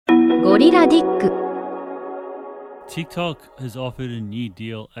ゴリラディック TikTok has offered a new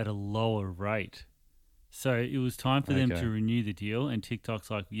deal at a lower rate. So it was time for them to renew the deal, and TikTok's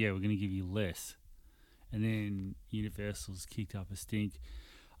like, yeah, we're going to give you less. And then Universal's kicked up a stink.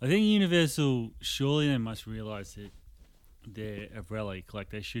 I think Universal, surely they must realise that they're a relic, like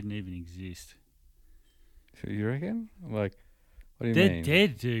they shouldn't even exist. You reckon? Like, what do you They're mean?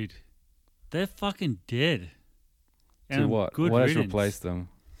 dead, dude. They're fucking dead. To what? What has replaced them?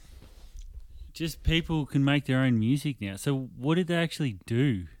 Just people can make their own music now. So what did they actually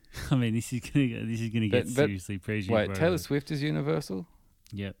do? I mean, this is gonna get seriously prescient. Wait, Taylor Swift is Universal?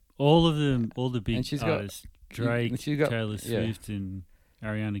 Yep. All of them, all the big artists. Drake, Taylor Swift, and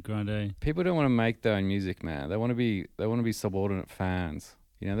Ariana Grande. People don't want to make their own music, man. They want to be subordinate fans.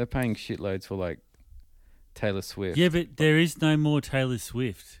 You know, they're paying shitloads for like Taylor Swift. Yeah, but there is no more Taylor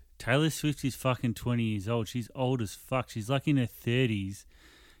Swift. Taylor Swift is fucking 20 years old. She's old as fuck. She's like in her 30s.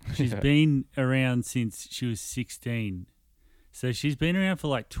 She's been around since she was 16. So she's been around for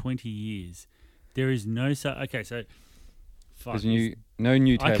like 20 years. There is no... Okay, so... Fuck. There's no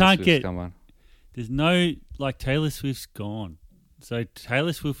new Taylor Swift, come on. There's no... Like, Taylor Swift's gone. So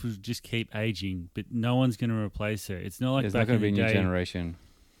Taylor Swift will just keep aging, but no one's going to replace her. It's not like there's back not in the day. There's not going to be a new generation.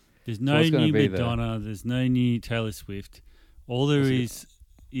 There's no new Madonna. There's no new Taylor Swift. All there is...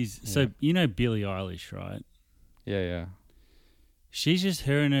 So, you know Billie Eilish, right? Yeah. She's just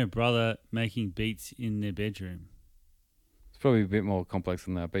her and her brother making beats in their bedroom. It's probably a bit more complex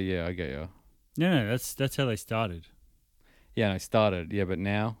than that, but yeah, I get you. No, that's how they started. Yeah, I started. Yeah, but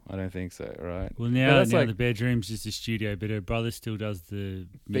now I don't think so, right? Well, now the bedroom's just a studio, but her brother still does the music.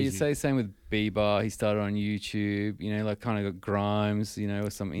 But you say the same with Bieber. He started on YouTube, you know, like kind of got Grimes, you know, or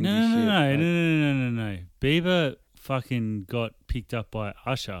some indie shit. No. Bieber fucking got picked up by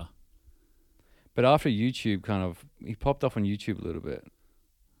Usher. But after YouTube he popped off on YouTube a little bit.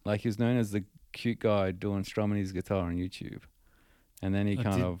 Like he was known as the cute guy strumming his guitar on YouTube. And then he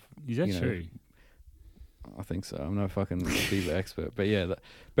Is that true? I think so. I'm no fucking Bieber expert. But yeah,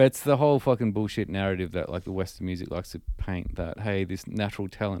 but it's the whole fucking bullshit narrative that like the Western music likes to paint that, hey, this natural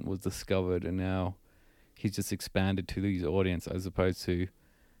talent was discovered and now he's just expanded to these audience as opposed to,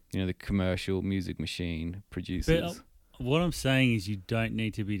 you know, the commercial music machine producers. But what I'm saying is you don't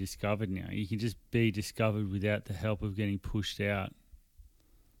need to be discovered now. You can just be discovered without the help of getting pushed out.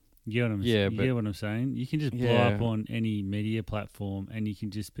 You get what I'm saying? You can just blow up on any media platform and you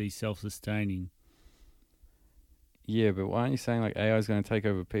can just be self-sustaining. Yeah, but why aren't you saying like AI is going to take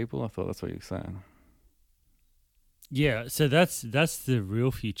over people? I thought that's what you were saying. Yeah, so that's the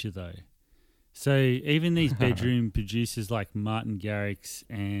real future though. So even these bedroom producers like Martin Garrix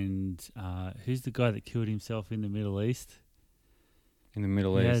and who's the guy that killed himself in the Middle East? In the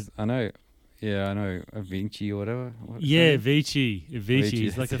Middle East? I know. Yeah, I know. Avicii or whatever. Avicii.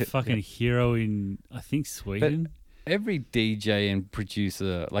 He's like a fucking hero in, I think, Sweden. But every DJ and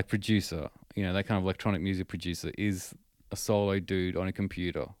producer, you know, that kind of electronic music producer is a solo dude on a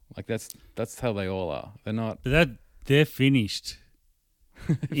computer. Like that's how they all are. They're not... But they're finished.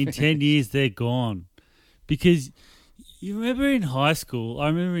 In 10 years, they're gone. Because you remember in high school,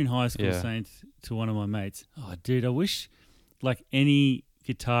 saying to one of my mates, oh, dude, I wish like any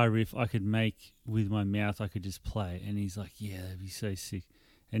guitar riff I could make with my mouth, I could just play. And he's like, yeah, that'd be so sick.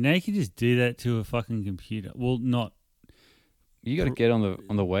 And now you can just do that to a fucking computer. Well, not... You got to get on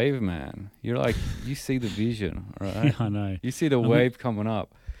the wave, man. You're like, you see the vision, right? Yeah, I know. You see the wave coming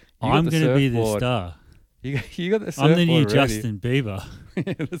up. I'm going to be the star. You got the surfboard. I'm the new ready. Justin Bieber.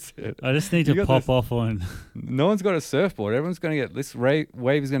 Yeah, that's it. I just need to pop off on. No one's got a surfboard. Everyone's going to get this wave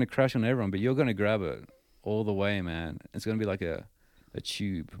is going to crash on everyone, but you're going to grab it all the way, man. It's going to be like a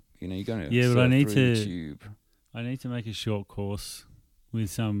tube. You know, you're going to surf through the tube. I need to make a short course with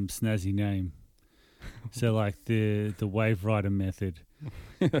some snazzy name. So like the Wave Rider method.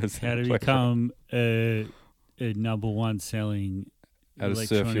 How to become a number one selling how to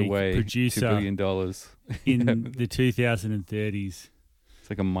surf your way producer $2 billion in the 2030s. It's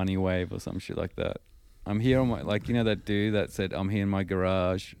like a money wave or some shit like that. I'm here on my, like, you know that dude that said, I'm here in my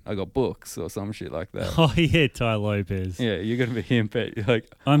garage, I got books or some shit like that. Oh yeah, Ty Lopez. Yeah, you're going to be him, Pete. You're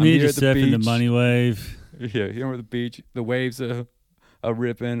like, I'm here to surf in the money wave. Yeah, here at the beach, the waves are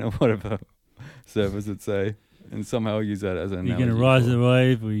ripping or whatever surfers would say. And somehow use that as an analogy. You're going to rise the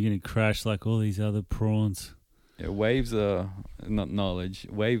wave or you're going to crash like all these other prawns. Yeah, waves are not knowledge.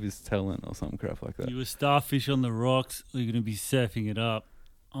 Wave is talent or some crap like that. You were starfish on the rocks or you're going to be surfing it up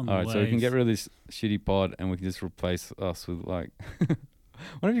on the waves. Alright, so we can get rid of this shitty pod and we can just replace us with like...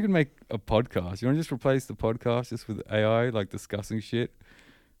 What if you could make a podcast? You want to just replace the podcast just with AI, like discussing shit?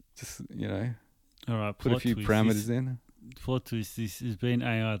 Just, you know, all right, put a few parameters in. plot twist, this has been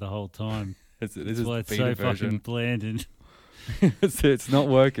AI the whole time. This That's is why the it's so beta fucking version. bland and It's not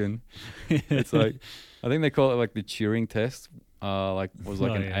working. It's like, I think they call it like the Turing test. Was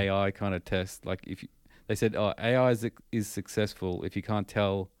like an AI kind of test. Like they said, AI is successful if you can't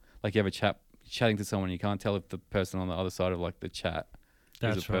tell, like you have a chatting to someone, you can't tell if the person on the other side of like the chat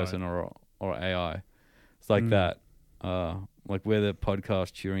is a person or AI. It's like that. Like we're the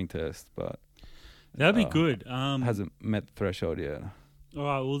podcast Turing test, but that'd be good. Hasn't met the threshold yet. All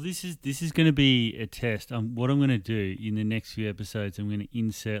right. Well, this is going to be a test. What I'm going to do in the next few episodes, I'm going to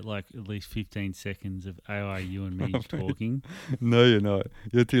insert like at least 15 seconds of AI, you and me talking. No, you're not.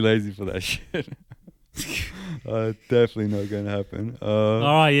 You're too lazy for that shit. Definitely not going to happen. All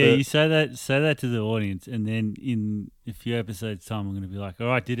right. Yeah, you say that to the audience, and then in a few episodes' time, I'm going to be like, all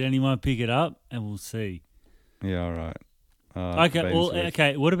right, did anyone pick it up? And we'll see. Yeah. All right. Okay. Well,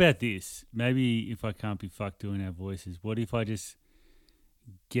 okay. What about this? Maybe if I can't be fucked doing our voices, what if I just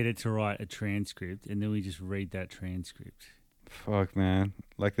get it to write a transcript and then we just read that transcript? Fuck, man.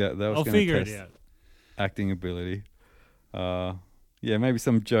 Like that was I'll going to figure test it out. acting ability. Yeah, maybe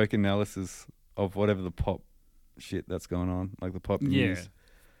some joke analysis of whatever the pop shit that's going on, like the pop news. Yeah.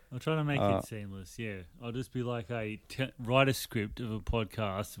 I'll try to make it seamless. Yeah. I'll just be like, hey, write a script of a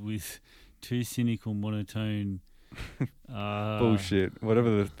podcast with two cynical, monotone bullshit.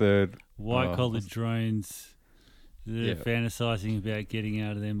 Whatever the third white-collared drones that are fantasizing about getting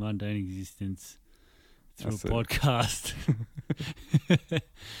out of their mundane existence through a podcast.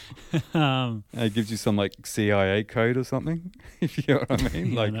 It gives you some like CIA code or something, if you know what I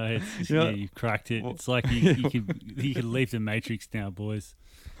mean. Like, no, you've cracked it. It's like you can leave the Matrix now, boys.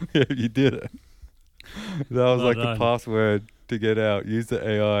 Yeah, you did it. That was like the password to get out. Use the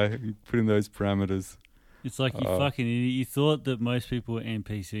AI. You put in those parameters. It's like you fucking idiot. You thought that most people were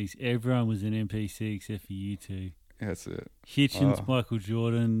NPCs. Everyone was an NPC except for you two. That's it. Hitchens, Michael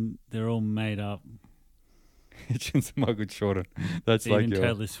Jordan, they're all made up. Hitchens, Michael Jordan. That's even like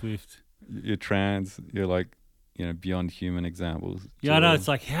Taylor Swift. You're trans. You're like, beyond human examples. Yeah, I know. It's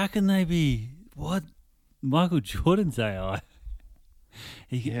like, how can they be? What? Michael Jordan's AI.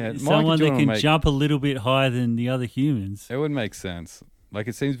 Someone that can jump a little bit higher than the other humans. It would make sense. Like,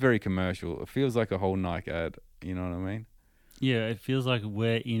 it seems very commercial. It feels like a whole Nike ad. You know what I mean? Yeah, it feels like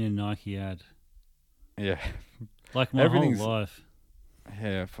we're in a Nike ad. Yeah. Like my whole life.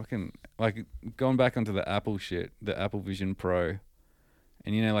 Yeah, fucking, like, going back onto the Apple shit, the Apple Vision Pro.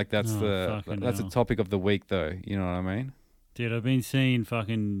 And, like, that's a topic of the week, though. You know what I mean? Dude, I've been seeing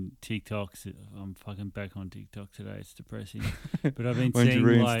fucking TikToks. I'm fucking back on TikTok today. It's depressing. But I've been seeing When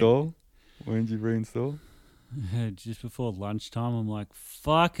did you reinstall? Just before lunchtime. I'm like,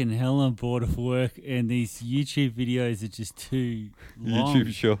 fucking hell, I'm bored of work. And these YouTube videos are just too long.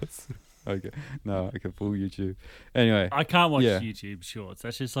 YouTube shorts. Okay. No, okay, full YouTube. Anyway. I can't watch YouTube shorts.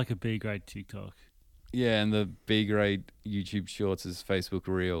 That's just like a B-grade TikTok. Yeah, and the B-grade YouTube shorts is Facebook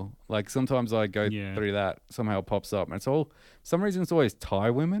Reel. Like, sometimes I go through that, somehow it pops up. And it's all, for some reason, it's always Thai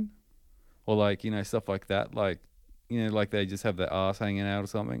women. Or, like, stuff like that. Like, like they just have their ass hanging out or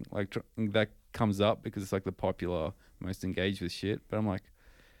something. Like, that comes up because it's, like, the popular, most engaged with shit. But I'm like,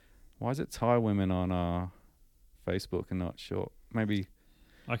 why is it Thai women on Facebook and not short? Maybe...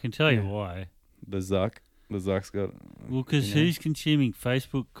 I can tell you why. The Zuck's got... Well, because who's consuming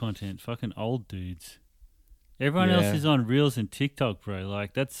Facebook content? Fucking old dudes. Everyone else is on Reels and TikTok, bro.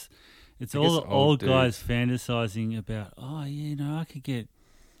 Like, it's all the old guys fantasizing about, I could get...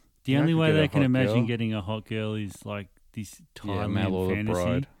 The only way they can imagine getting a hot girl is, like, this Thailand fantasy.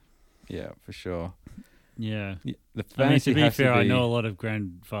 Bride. Yeah, for sure. Yeah. The fantasy to be fair, I know a lot of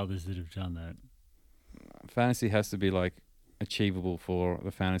grandfathers that have done that. Fantasy has to be, like, achievable for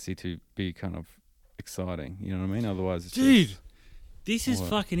the fantasy to be kind of exciting. You know what I mean? Otherwise, it's this is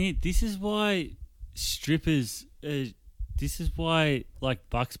fucking it. This is why strippers... this is why, like,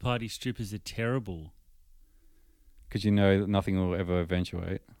 Bucks Party strippers are terrible. Because that nothing will ever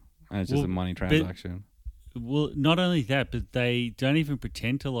eventuate. And it's just a money transaction. Well, not only that, but they don't even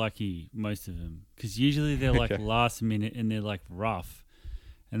pretend to like you, most of them. Because usually they're like last minute and they're like rough.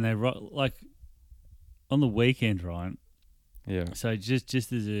 And they like on the weekend, right? Yeah. So just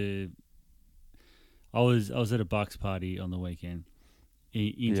as I was at a Bucks party on the weekend,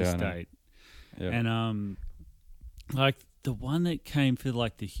 interstate. Yeah. And like the one that came for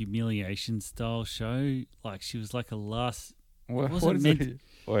like the humiliation style show, like she was like a last... It wasn't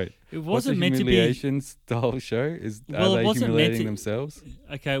meant to be humiliation style show. Are they humiliating themselves?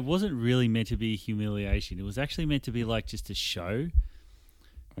 Okay, it wasn't really meant to be humiliation. It was actually meant to be like just a show.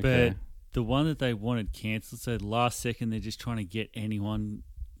 Okay. But the one that they wanted cancelled, so last second they're just trying to get anyone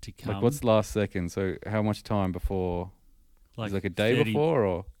to come. Like, what's last second? So how much time before? It's like a day 30 before,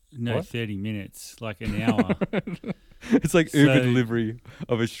 or No, what? 30 minutes, like an hour. It's like Uber delivery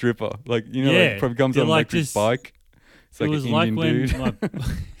of a stripper. Like, you know, like probably comes on an like electric bike. It's it like was an like Indian when dude.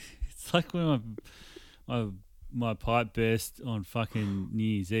 it's like when my pipe burst on fucking New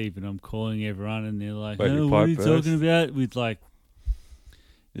Year's Eve, and I'm calling everyone, and they're like, Wait, your what are pipe you burst? talking about? With like,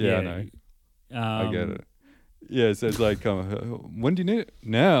 Yeah, I know. I get it. Yeah, so it's like, when do you need it?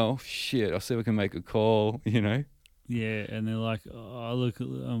 Now? Shit, I'll see if I can make a call, you know? Yeah, and they're like, oh, look,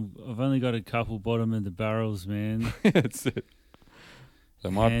 I've only got a couple bottom of the barrels, man. That's it.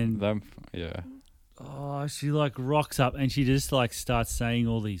 And yeah. oh, she like rocks up and she just like starts saying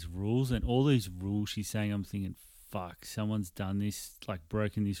all these rules, and all these rules she's saying, I'm thinking, fuck, someone's done this, like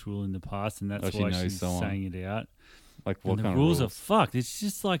broken this rule in the past, and that's why she's saying it out. Like what and kind the of rules rules? are fucked. It's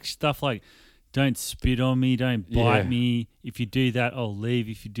just like stuff like, don't spit on me, don't bite me. If you do that, I'll leave.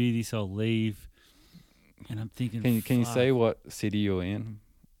 If you do this, I'll leave. And I'm thinking, can you say what city you're in?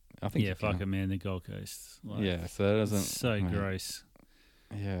 I think fuck it, man, the Gold Coast. Like, yeah, so that doesn't... So gross.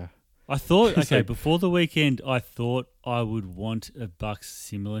 Yeah. I thought, before the weekend, I thought I would want a Bucks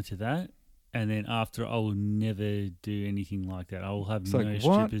similar to that. And then after, I will never do anything like that. I will have no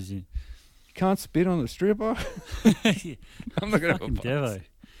strippers in. You can't spit on the stripper? I'm not going to fucking Devo.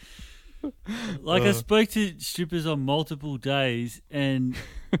 Like, I spoke to strippers on multiple days, and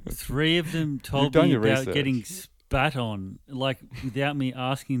 3 of them told me about getting spat on, like, without me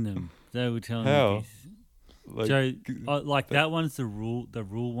asking them. They were telling me this. Like, so, that one's the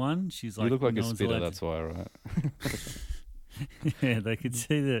rule one. She's like, you look like a spitter, that's why, right? Yeah, they could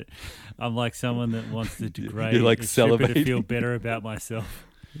see that I'm like someone that wants to degrade You're like a stripper to salivating. feel better about myself.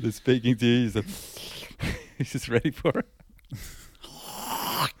 They're speaking to you, he's just ready for it.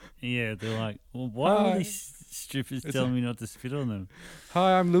 Yeah, they're like, well, why are these strippers telling me not to spit on them?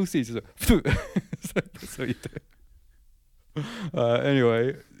 Hi, I'm Lucy. She's like, that's what you do.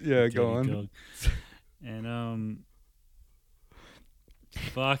 Anyway, yeah, go on. Dog. And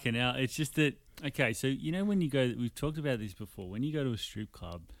fucking hell, it's just that. Okay, so you know when you go, we've talked about this before. When you go to a strip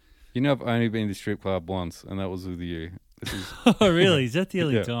club, you know, I've only been to strip club once, and that was with you. Oh, really? Is that the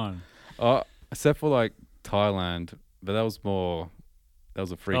only time? Except for like Thailand, but that was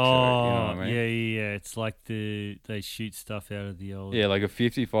a freak show. You know what I mean? Yeah. It's like they shoot stuff out of the old. Yeah, like a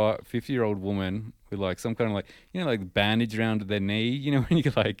 50-year-old woman with like some kind of like, you know, like bandage around their knee. You know, when you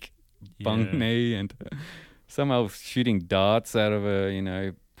get like bung knee, and somehow shooting darts out of a, you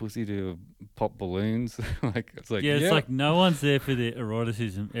know, pussy to pop balloons. Like it's like it's like no one's there for the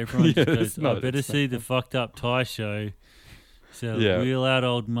eroticism. Everyone just goes, I better see the fucked up Thai show. So wheel out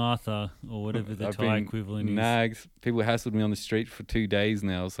old Martha or whatever the Thai equivalent is. Nags. People hassled me on the street for 2 days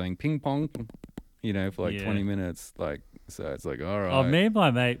now saying ping pong, you know, for like 20 minutes. Like, so it's like, all right. Oh, me and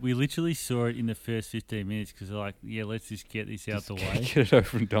my mate, we literally saw it in the first 15 minutes because they're like, let's just get this out the way. Get it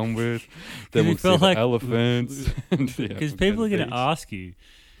over and done with. Then we'll see the elephants. Because people are going to ask you,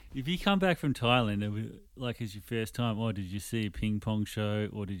 if you come back from Thailand, and like it's your first time, did you see a ping pong show,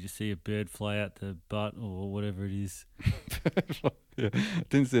 or did you see a bird fly out the butt, or whatever it is?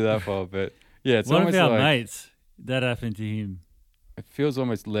 Didn't see that far, but it's one almost of our like mates that happened to him. It feels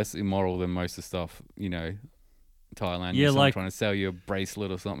almost less immoral than most of the stuff, you know, Thailand. Yeah, like trying to sell you a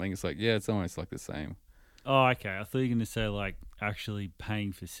bracelet or something. It's like, it's almost like the same. Oh, okay. I thought you were going to say like actually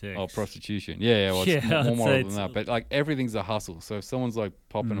paying for sex. Oh, prostitution. Yeah. Well, it's more moral than that. But like everything's a hustle. So if someone's like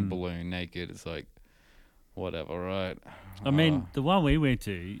popping a balloon naked, it's like, whatever, right? I mean, the one we went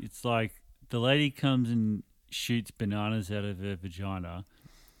to, it's like the lady comes and shoots bananas out of her vagina.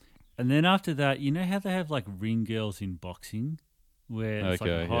 And then after that, you know how they have like ring girls in boxing? Where it's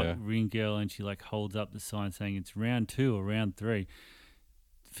like a hot ring girl and she like holds up the sign saying it's round 2 or round 3.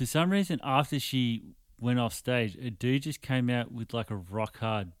 For some reason, after she went off stage, a dude just came out with like a rock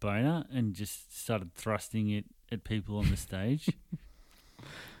hard boner and just started thrusting it at people on the stage.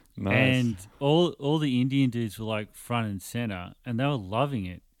 Nice. And all the Indian dudes were like front and center, and they were loving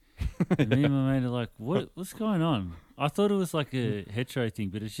it. And me and my mate are like, what's going on? I thought it was like a hetero thing,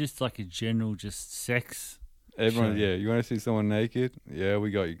 but it's just like a general just sex. Everyone, show. you want to see someone naked? Yeah,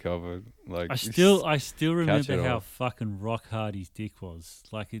 we got you covered. Like I still remember how fucking rock hard his dick was.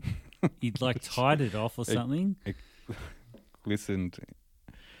 Like he'd like tied it off or something. It glistened.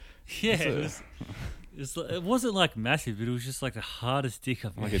 Yeah, it wasn't like massive, but it was just like the hardest dick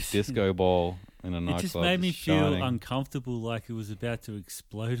I've ever like a seen. disco ball in a nightclub. It just made me feel uncomfortable, like it was about to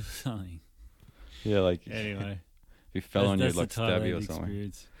explode or something. Yeah, like anyway, if you fell on you, like stab you or something.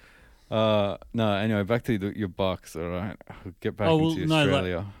 Experience. No, anyway, back to your Bucks, all right? Get back into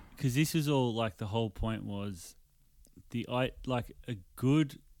Australia. Because this was all, like, the whole point was like a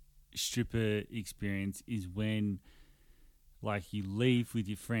good stripper experience is when like you leave with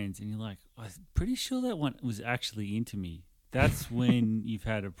your friends and you're like, I'm pretty sure that one was actually into me. That's when you've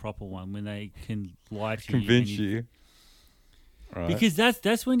had a proper one, when they can lie to Convince you. you. Right. Because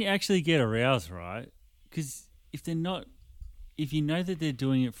that's when you actually get aroused, right? Because if they're not, if you know that they're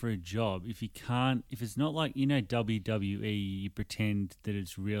doing it for a job, if it's not like, WWE, you pretend that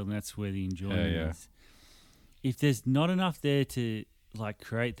it's real and that's where the enjoyment is. If there's not enough there to like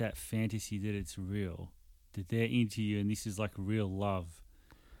create that fantasy that it's real, that they're into you and this is like real love,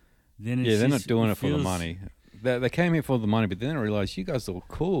 then it's they're not doing it for the money. They came here for the money, but then I realised you guys are all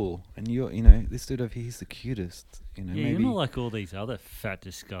cool, and this dude over here, he's the cutest. Maybe you're not like all these other fat,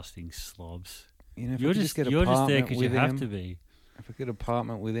 disgusting slobs. You're just there because you have to be. If I get an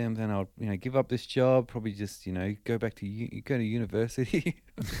apartment with him, then I'll give up this job. Probably just go back to go to university.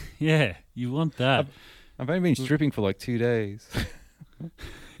 Yeah, you want that. I've only been stripping for like 2 days.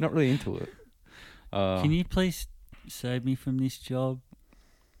 Not really into it. Can you please save me from this job?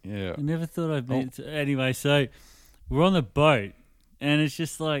 Yeah. I never thought I'd be... Anyway, so we're on the boat and it's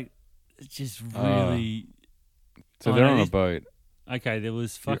just like... It's just really... So they're on a boat. Okay, there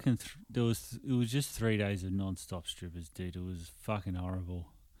was fucking... It was just 3 days of non-stop strippers, dude. It was fucking horrible.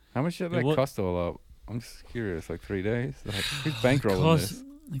 How much did that cost all up? I'm just curious. Like 3 days? Like, who's bankrolling this?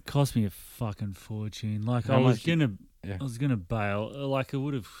 It cost me a fucking fortune. Like I was gonna bail. Like I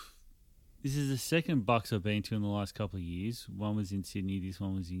would have... This is the second Bucks I've been to in the last couple of years. One was in Sydney, this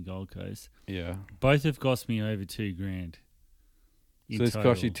one was in Gold Coast. Yeah. Both have cost me over $2,000. So it's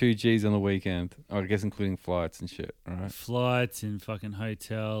cost you 2 G's on the weekend. I guess including flights and shit, right? Flights and fucking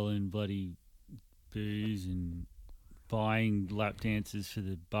hotel and bloody booze and buying lap dances for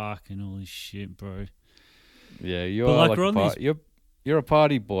the buck and all this shit, bro. Yeah, you're a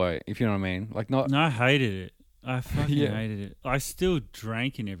party boy, if you know what I mean. Like not. No, I hated it. I fucking hated it. I still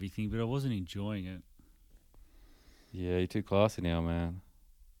drank and everything, but I wasn't enjoying it. Yeah, you're too classy now, man.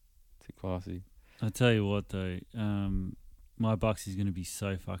 Too classy. I tell you what, though, my Bucks is going to be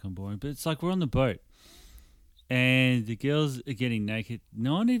so fucking boring. But it's like we're on the boat, and the girls are getting naked.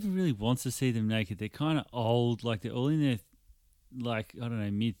 No one even really wants to see them naked. They're kind of old, like they're all in their, like I don't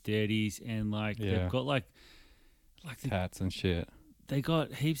know, mid-30s, and like they've got like tats and shit. They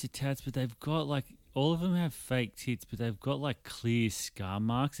got heaps of tats, but they've got like. All of them have fake tits, but they've got like clear scar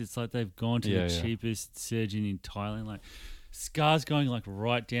marks. It's like they've gone to the cheapest surgeon in Thailand. Like scars going like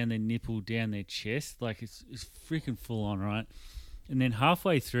right down their nipple, down their chest. Like it's freaking full on, right? And then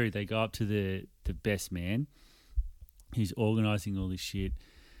halfway through, they go up to the best man who's organising all this shit,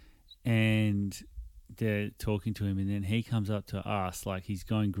 and they're talking to him. And then he comes up to us, like he's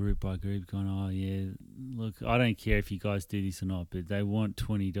going group by group, going, "Oh yeah, look, I don't care if you guys do this or not, but they want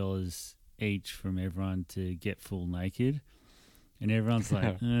 $20." Each from everyone to get full naked, and everyone's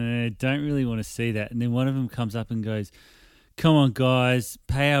like, don't really want to see that. And then one of them comes up and goes, "Come on, guys,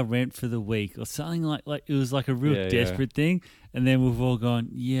 pay our rent for the week," or something like it was like a real desperate thing. And then we've all gone,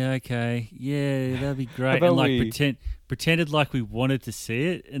 "Yeah, okay, yeah, that'd be great," and like pretended like we wanted to see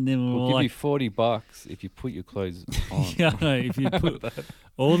it. And then we'll give like, you $40 if you put your clothes on. Yeah, no, if you put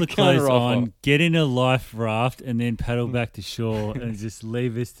all the clothes on, get in a life raft, and then paddle back to shore and just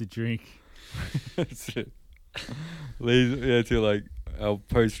leave us to drink. That's it. To like our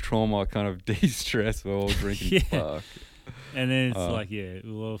post-trauma kind of de-stress. We're all drinking fuck. And then it's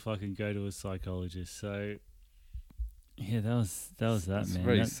we'll all fucking go to a psychologist. So yeah, that was that, it's man. It's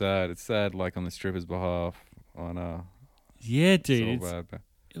very sad. It's sad, like on the stripper's behalf. Yeah, dude. So bad,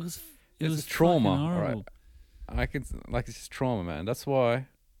 it was trauma. Right? It's just trauma, man. That's why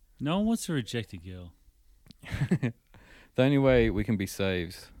no one wants to reject a girl. The only way we can be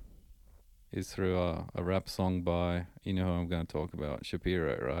saved is through a rap song by, you know who I'm going to talk about,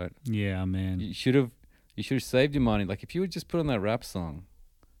 Shapiro, right? Yeah, man. You should have saved your money. Like if you would just put on that rap song,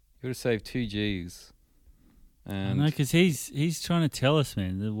 you would have saved 2 G's. And no, because he's trying to tell us,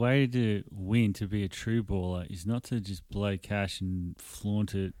 man, the way to win, to be a true baller, is not to just blow cash and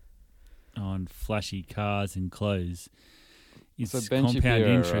flaunt it on flashy cars and clothes. It's compound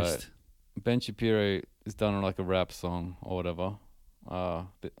interest. Right? Ben Shapiro has done like a rap song or whatever.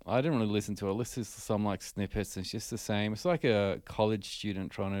 But I didn't really listen to it. I listened to some like snippets, and it's just the same. It's like a college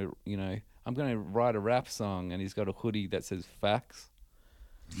student trying to, I'm going to write a rap song, and he's got a hoodie that says facts,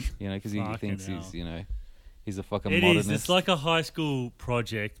 because he thinks he's, he's a fucking modernist. It's like a high school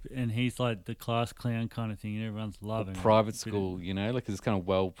project, and he's like the class clown kind of thing, and everyone's loving it. Private school, like it's kind of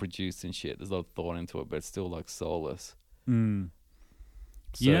well produced and shit. There's a lot of thought into it, but it's still like soulless. Mm.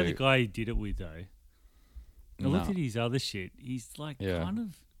 So, you know the guy he did it with, though? I looked at his other shit. He's like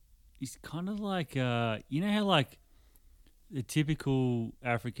he's kind of like, you know how like the typical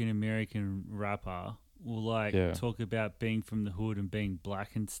African American rapper will like Yeah. talk about being from the hood and being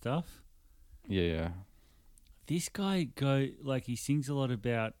black and stuff. Yeah. This guy he sings a lot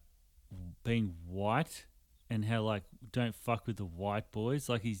about being white and how like don't fuck with the white boys.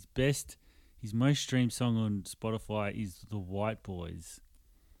 Like his most streamed song on Spotify is The White Boys.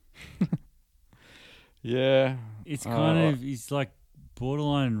 Yeah. It's kind of he's like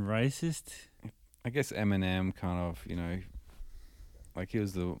borderline racist. I guess Eminem kind of, like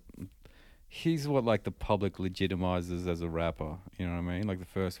he's what like the public legitimizes as a rapper, you know what I mean? Like the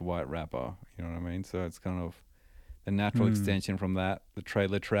first white rapper, you know what I mean? So it's kind of the natural extension from that, the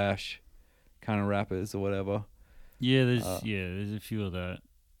trailer trash kind of rappers or whatever. Yeah, there's a few of that.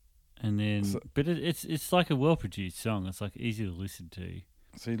 And then but it's like a well produced song. It's like easy to listen to.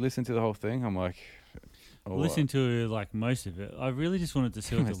 So you listen to the whole thing? I'm like, listen to like most of it. I really just wanted to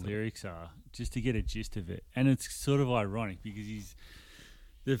see what the lyrics are, just to get a gist of it. And it's sort of ironic because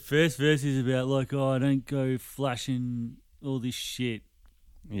the first verse is about like, oh, I don't go flashing all this shit.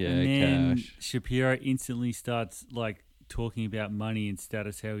 Yeah, and then cash. Shapiro instantly starts like talking about money and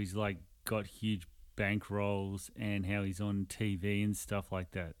status, how he's like got huge bankrolls and how he's on TV and stuff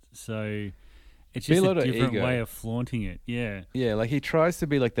like that. So it's just a different way of flaunting it. Yeah. Yeah, like he tries to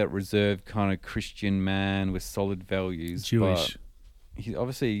be like that reserved kind of Christian man with solid values. Jewish. But you're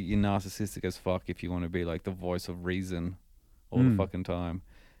narcissistic as fuck if you want to be like the voice of reason all the fucking time.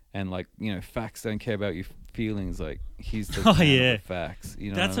 And like, facts don't care about your feelings. Like he's the man of the facts.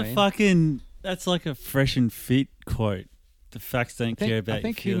 You know that's what I mean? That's like a fresh and fit quote. The facts don't care about your feelings. I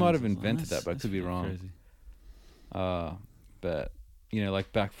think he might have invented that, but I could be wrong. Crazy. But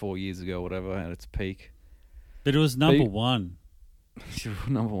like back 4 years ago, or whatever, at its peak. But it was number one.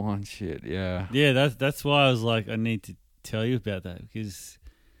 Number one shit, yeah. Yeah, that's why I was like, I need to tell you about that because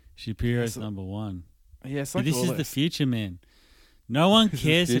Shapiro's number one. Yeah, it's like this is the future, man. No one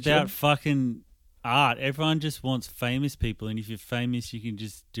cares about fucking art. Everyone just wants famous people, and if you're famous, you can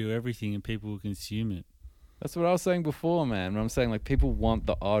just do everything, and people will consume it. That's what I was saying before, man. I'm saying like people want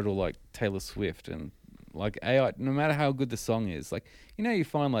the idol like Taylor Swift and like AI. No matter how good the song is, like you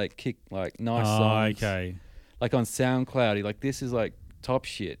find like nice songs. Okay. Like on SoundCloud, like this is like top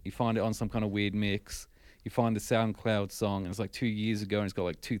shit. You find it on some kind of weird mix. You find the SoundCloud song, and it's like 2 years ago, and it's got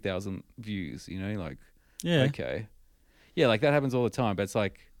like 2,000 views. Like yeah, okay, yeah, like that happens all the time. But it's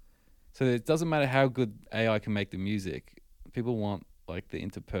like, so it doesn't matter how good AI can make the music. People want like the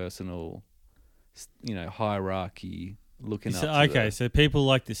interpersonal, hierarchy looking up. Okay, so people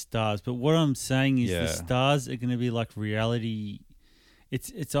like the stars, but what I'm saying is the stars are going to be like reality.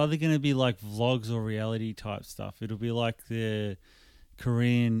 It's either going to be like vlogs or reality type stuff. It'll be like the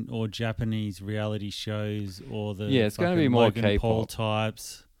Korean or Japanese reality shows or the it's going to be more Logan K-pop Paul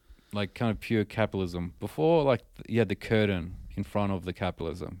types, like kind of pure capitalism. Before, like you had the curtain in front of the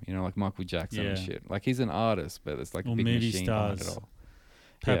capitalism, like Michael Jackson and shit. Like he's an artist, but it's like or a big movie machine stars. behind it all.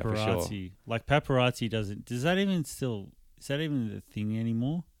 Paparazzi, for sure. Like paparazzi doesn't. Is that even the thing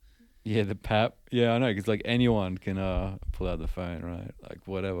anymore? Yeah, the pap. Yeah, I know, because like anyone can pull out the phone, right? Like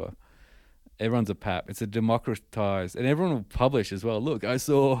whatever. Everyone's a pap. It's a democratized, and everyone will publish as well. Look, I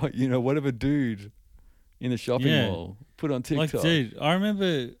saw whatever dude in the shopping mall put on TikTok. Like, dude, I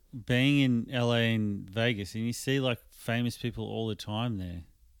remember being in LA and Vegas, and you see like famous people all the time there.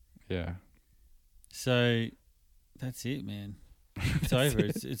 Yeah. So that's it, man. It's over.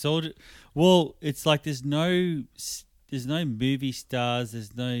 It's all. Well, it's like there's no movie stars.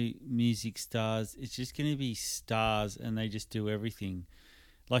 There's no music stars. It's just going to be stars, and they just do everything.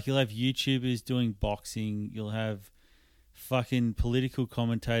 Like you'll have YouTubers doing boxing. You'll have fucking political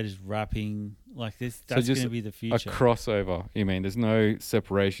commentators rapping. Like this. That's going to be the future. A crossover. You mean? There's no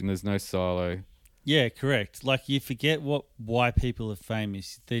separation. There's no silo. Yeah, correct. Like you forget why people are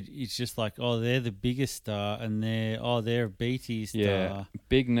famous. It's just like, oh, they're the biggest star, and they're a BT star. Yeah,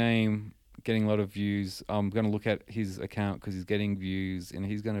 big name, getting a lot of views. I'm gonna look at his account because he's getting views, and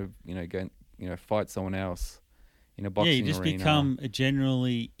he's gonna go fight someone else in a boxing arena. Yeah, you just become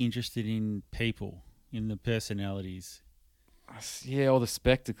generally interested in people, in the personalities. Yeah, or the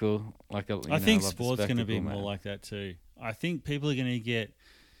spectacle. I think sport's going to be more like that too. I think people are going to get.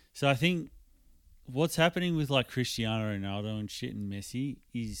 So I think. What's happening with like Cristiano Ronaldo and shit and Messi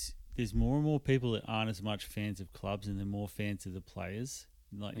is there's more and more people that aren't as much fans of clubs and they're more fans of the players,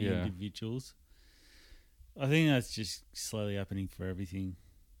 like the individuals. I think that's just slowly happening for everything.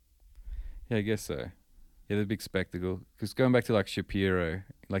 Yeah, I guess so. Yeah, the big spectacle. Because going back to like Shapiro,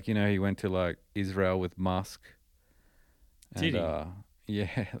 like he went to like Israel with Musk. Did he?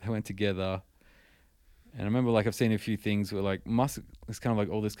 Yeah, they went together. And I remember, like, I've seen a few things where, like, Musk is kind of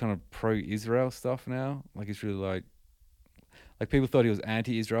like all this kind of pro-Israel stuff now. Like, it's really like Like people thought he was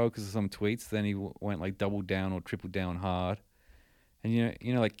anti-Israel because of some tweets. Then he went like double down or triple down hard. And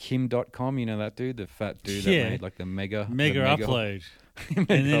you know, like Kim.com, you know that dude, the fat dude that made like the mega upload. mega And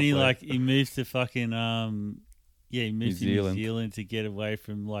then upload. he moves to fucking he moves to New Zealand to get away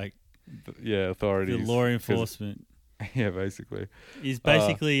from like authorities, the law enforcement. Yeah, basically. He's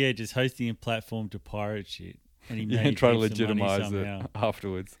basically just hosting a platform to pirate shit, and he made try to legitimize it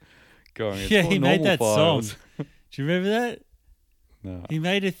afterwards. He made that song. Do you remember that? No. He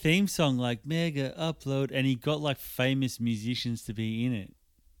made a theme song like mega upload, and he got like famous musicians to be in it.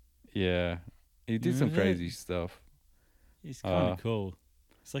 Yeah, he did some crazy stuff. He's kind of cool.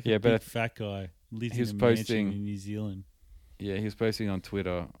 It's like a big fat guy lives in a mansion in New Zealand. Yeah, he was posting on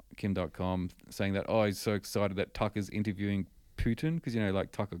Twitter, Kim.com, saying that, he's so excited that Tucker's interviewing Putin, because, you know,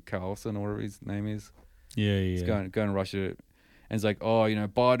 like Tucker Carlson or whatever his name is. Yeah. He's going to Russia. And it's like,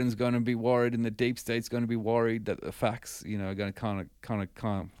 Biden's going to be worried and the deep state's going to be worried that the facts, you know, are going to kind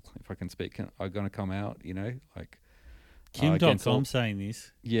of, if I can speak, are going to come out, you know, like. Kim.com saying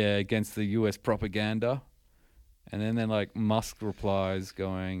this. Yeah, against the US propaganda. And then like Musk replies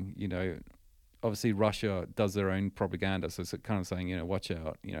going, you know, obviously Russia does their own propaganda. So it's kind of saying, you know, watch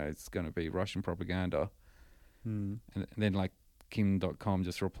out, you know, it's going to be Russian propaganda. And then like Kim.com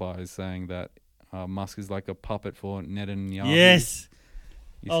just replies saying that Musk is like a puppet for Netanyahu. Yes.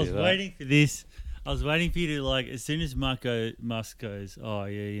 I was waiting for this. I was waiting for you to like, as soon as Musk goes, oh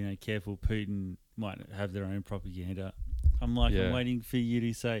yeah, you know, careful, Putin might have their own propaganda. I'm waiting for you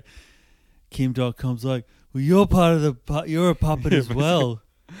to say, Kim.com's like, well, you're you're a puppet as well.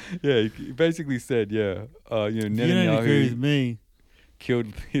 Yeah, he basically said, Netanyahu you don't agree with me. Killed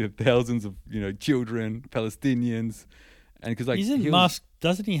thousands of children, Palestinians, and because like Musk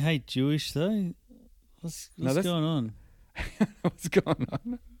doesn't he hate Jewish though? What's going on? What's going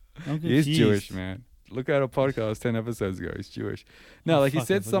on? I'm confused. He is Jewish, man. Look at our podcast 10 episodes ago. He's Jewish. No, he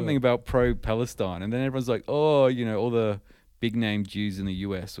said something about pro-Palestine, and then everyone's like, all the big-name Jews in the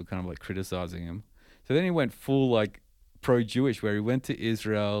US were kind of like criticizing him. So then he went full like pro-Jewish, where he went to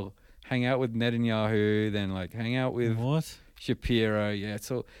Israel, hang out with Netanyahu, then like hang out with Shapiro. Yeah,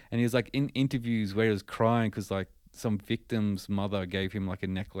 and he was like in interviews where he was crying because like some victim's mother gave him like a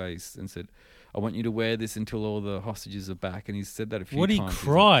necklace and said, I want you to wear this until all the hostages are back. And he said that a few times. He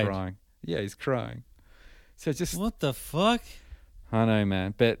cried? He's like crying. Yeah, he's crying. So just what the fuck? I know,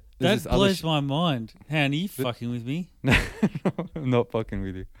 man. But that blows my mind. Han, are you fucking with me? No, I'm not fucking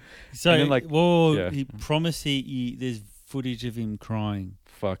with you. So, he promised there's footage of him crying.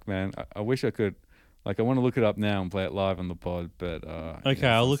 Fuck, man. I wish I could. Like, I want to look it up now and play it live on the pod, but... okay,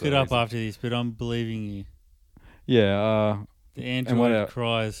 I'll look it up after this, but I'm believing you. Yeah, the Android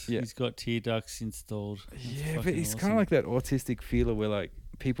cries. Yeah. He's got tear ducts installed. Yeah, but he's kind of like that autistic feeler where, like,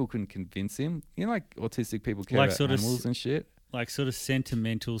 people can convince him. You know, like, autistic people care about animals and shit? Like, sort of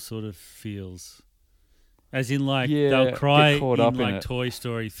sentimental sort of feels. As in, like, they'll cry in, like, Toy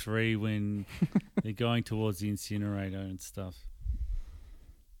Story 3 when they're going towards the incinerator and stuff.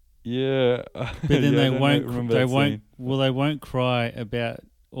 Yeah. But then they won't cry about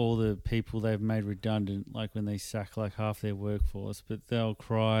all the people they've made redundant, like when they sack like half their workforce, but they'll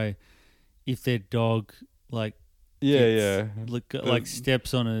cry if their dog like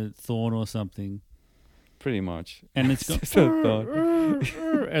steps on a thorn or something. Pretty much. And it's got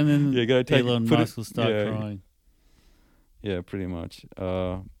and then Elon Musk will start crying. Yeah, pretty much.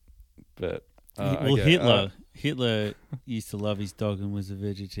 But Hitler used to love his dog and was a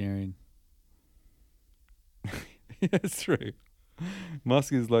vegetarian. Yeah, it's true.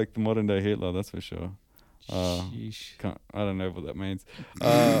 Musk is like the modern day Hitler, that's for sure. I don't know what that means.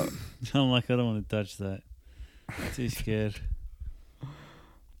 I'm like, I don't want to touch that. I'm too scared.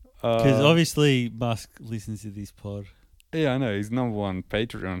 Because obviously Musk listens to this pod. Yeah, I know. He's #1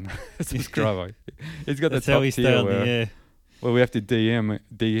 Patreon subscriber. He's got that's the top how we stay on the air. Well, we have to DM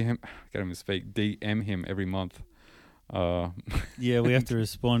him every month. Yeah, we have to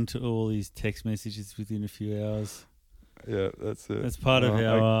respond to all these text messages within a few hours. Yeah, that's it. That's part of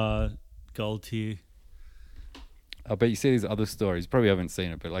our gold tier. But you see these other stories. Probably haven't seen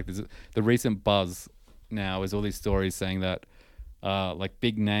it, but like the recent buzz now is all these stories saying that like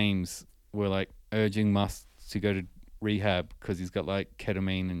big names were like urging Musk to go to rehab because he's got like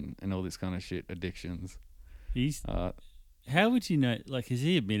ketamine and all this kind of shit addictions. How would you know? Like, has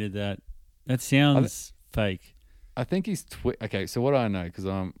he admitted that? That sounds fake. I think he's okay. So what I know, because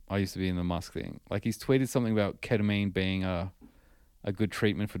I used to be in the Musk thing. Like he's tweeted something about ketamine being a good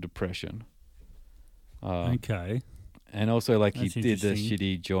treatment for depression. Okay. And also, like he did the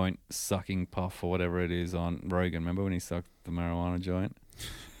shitty joint sucking puff or whatever it is on Rogan. Remember when he sucked the marijuana joint?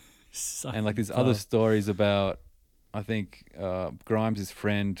 And like there's other stories about I think Grimes'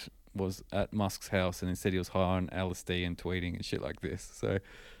 friend was at Musk's house and then said he was high on LSD and tweeting and shit like this. So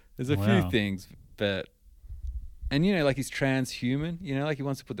there's a few things that, and you know, like he's transhuman, you know, like he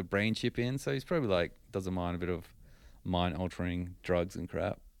wants to put the brain chip in. So he's probably like, doesn't mind a bit of mind altering drugs and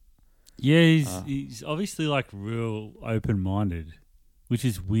crap. Yeah, he's obviously like real open-minded, which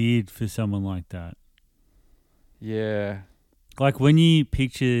is weird for someone like that. Yeah. Like when you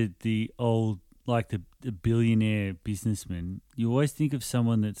picture the old, like the billionaire businessman, you always think of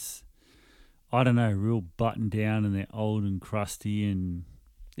someone that's, I don't know, real buttoned down and they're old and crusty and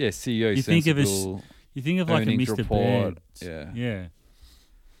CEO. You think of like a Mr. Report. Bird. Yeah.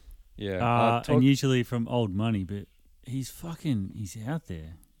 And usually from old money, but he's out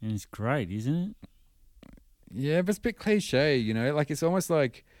there and it's great, isn't it? Yeah, but it's a bit cliche, you know. Like it's almost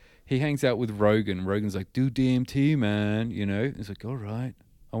like he hangs out with Rogan. Rogan's like, "Do DMT, man," you know. He's like, "All right,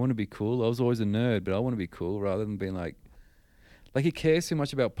 I want to be cool. I was always a nerd, but I want to be cool," rather than being like he cares too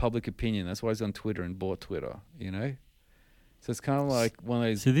much about public opinion. That's why he's on Twitter and bought Twitter, you know. So it's kind of like one of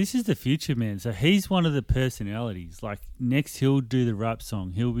those. So this is the future, man. So he's one of the personalities. Like next, he'll do the rap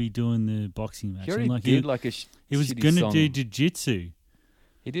song. He'll be doing the boxing match. He already did he was gonna do jiu-jitsu.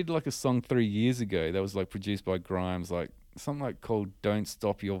 He did like a song 3 years ago that was like produced by Grimes, like something like called "Don't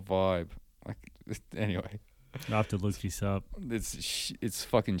Stop Your Vibe." Like anyway, I have to look this up. It's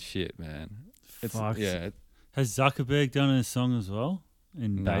fucking shit, man. Fuck. Yeah. Has Zuckerberg done a song as well?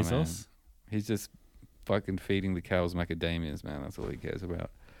 And Bezos? Man. He's just fucking feeding the cows macadamias, man. That's all he cares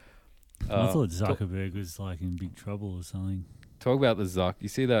about. I thought Zuckerberg was like in big trouble or something. Talk about the Zuck. You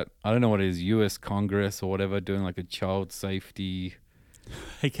see that? I don't know what it is, U.S. Congress or whatever, doing like a child safety.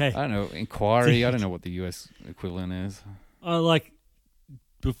 Okay. I don't know, inquiry. I don't know what the US equivalent is. Like,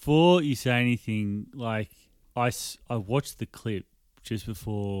 before you say anything, like, I watched the clip just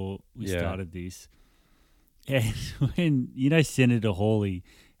before we started this. And when, you know, Senator Hawley,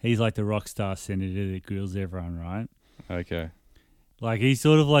 he's like the rock star senator that grills everyone, right? Okay. Like, he's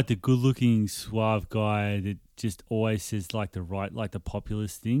sort of like the good-looking, suave guy that just always says, like, the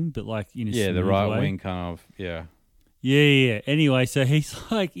populist thing, but, like, in a smooth the right way. wing kind of, yeah. Yeah. Anyway, so he's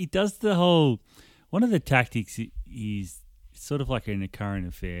like, he does the whole, one of the tactics, he's sort of like a current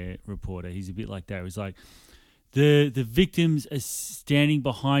affair reporter. He's a bit like that. He's like, the victims are standing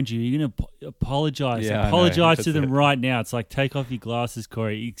behind you. You're going to apologize. Yeah, apologize to them right now. It's like, take off your glasses,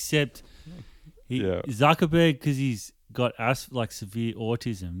 Corey. Except Zuckerberg, because he's got severe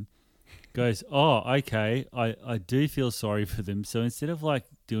autism, goes, oh, okay, I do feel sorry for them. So instead of like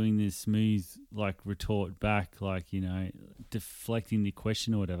doing this smooth like retort back, like, you know, deflecting the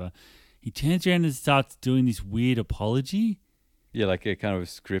question or whatever, he turns around and starts doing this weird apology. Yeah, like a kind of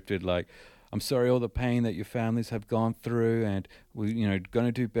scripted, like, I'm sorry all the pain that your families have gone through, and we're, you know, going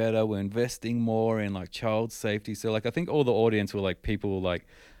to do better. We're investing more in like child safety. So like I think all the audience were like people like,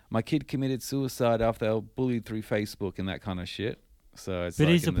 my kid committed suicide after they were bullied through Facebook and that kind of shit. So it's but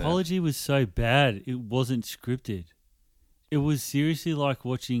his apology was so bad, it wasn't scripted. It was seriously like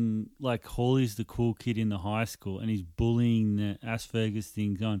watching, like, Hawley's the cool kid in the high school and he's bullying the Asperger's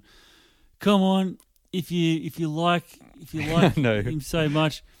thing, going, come on, if you like him so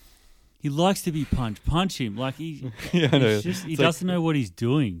much, he likes to be punched. Punch him. Like he doesn't know what he's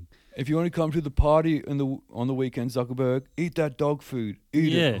doing. If you want to come to the party on the weekend, Zuckerberg, eat that dog food.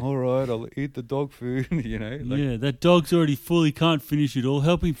 Eat it. All right, I'll eat the dog food. You know. Like, that dog's already full. He can't finish it all.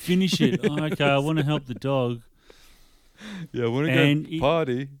 Help him finish it. Oh, okay, I want to help the dog. Yeah, I want to go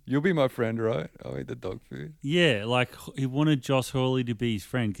party. You'll be my friend, right? I'll eat the dog food. Yeah, like he wanted Josh Hawley to be his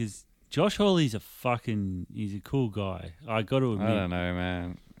friend because Josh Hawley's he's a cool guy. I got to admit. I don't know,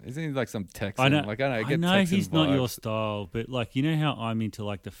 man. Isn't he like some Texan? I know he's not your style, but like, you know how I'm into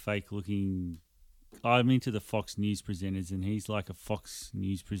like the fake looking. I'm into the Fox News presenters, and he's like a Fox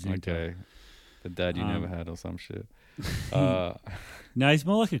News presenter. Okay, the dad you never had or some shit. No, he's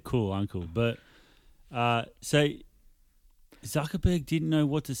more like a cool uncle. But so Zuckerberg didn't know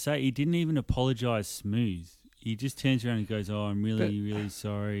what to say. He didn't even apologize smooth. He just turns around and goes, "Oh, I'm really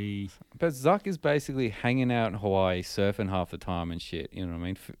sorry." But Zuck is basically hanging out in Hawaii, surfing half the time and shit. You know what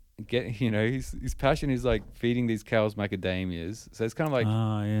I mean? His passion is like feeding these cows macadamias. So it's kind of like,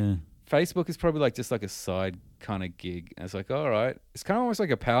 Facebook is probably like just like a side kind of gig. And it's like, all right, it's kind of almost like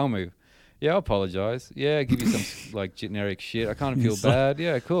a power move. Yeah, I'll apologize. Yeah, give you some like generic shit. I kind of feel bad.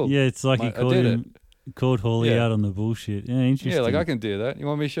 Yeah, cool. Yeah, it's like called Hawley out on the bullshit. Yeah, interesting. Yeah, like I can do that. You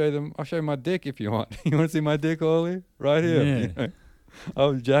want me to show them? I'll show you my dick if you want. You want to see my dick, Hawley? Right here. Yeah. You know?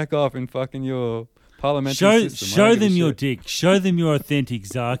 I'll jack off in fucking your parliamentary system. Show them your dick. Show them your authentic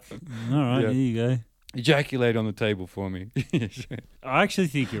Zuck. All right, there you go. Ejaculate on the table for me. I actually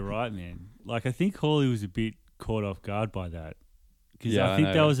think you're right, man. Like, I think Hawley was a bit caught off guard by that. Because Yeah, I I think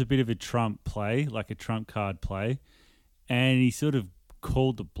know. that was a bit of a Trump play, like a Trump card play. And he sort of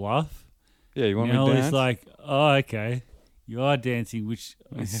called the bluff. Yeah, you want me Now to it's dance? like, oh, okay, you are dancing, which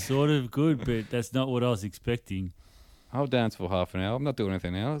is sort of good, but that's not what I was expecting. I'll dance for half an hour. I'm not doing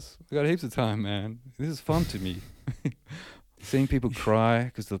anything else. I got heaps of time, man. This is fun to me. Seeing people cry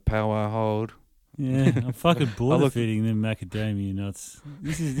because of the power I hold. Yeah, I'm fucking border look- feeding them macadamia nuts.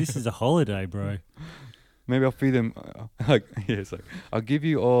 This is a holiday, bro. Maybe I'll feed them. It's like I'll give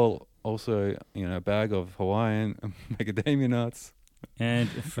you all also, a bag of Hawaiian macadamia nuts. And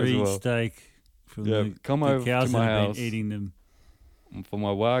a free well. steak from Yeah, the, come the over cows to that my have house been eating them. for my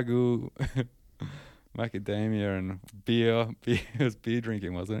wagyu, macadamia, and beer. It was beer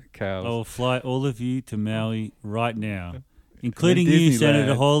drinking, wasn't it? Cows. I will fly all of you to Maui right now, including And then you,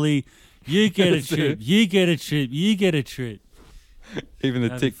 Senator Disneyland. Hawley. You get a That's trip. it. You get a trip. You get a trip. Even the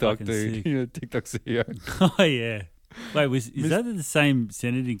That'd be TikTok fucking dude, sick. TikTok CEO. Oh yeah. Wait, is Mis- that the same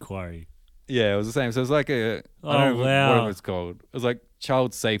Senate inquiry? Yeah, it was the same. So it was like I Oh, don't know wow. what it's called. It was like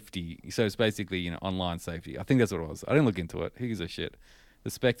child safety. So it's basically, online safety. I think that's what it was. I didn't look into it. Who gives a shit? The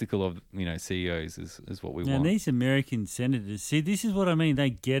spectacle of, CEOs is what we Now want. these American senators, see, this is what I mean.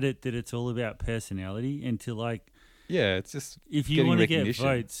 They get it that it's all about personality, and to like, Yeah, it's just if you getting want to get recognition.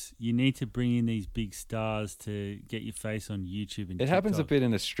 votes, you need to bring in these big stars to get your face on YouTube and It happens a TikTok. bit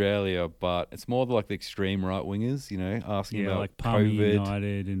in Australia, but it's more like the extreme right wingers, asking Yeah, about like Palmy COVID.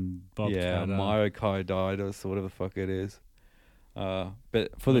 United and Bob Catter. Myocarditis or whatever the fuck it is. But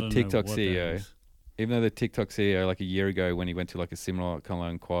for I the don't know TikTok what that CEO, is. even though the TikTok CEO, like a year ago when he went to like a similar kind of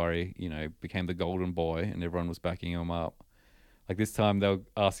inquiry, became the golden boy and everyone was backing him up. Like this time they were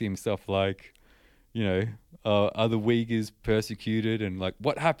asking him stuff like, are the Uyghurs persecuted and like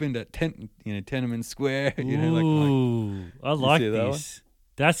what happened at Tiananmen Square? Ooh, I like see that one? this.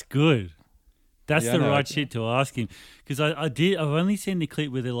 That's good. That's Yeah, I the know. right shit to ask him. Because I've only seen the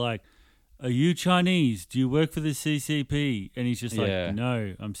clip where they're like, "Are you Chinese? Do you work for the CCP?" And he's just like, Yeah.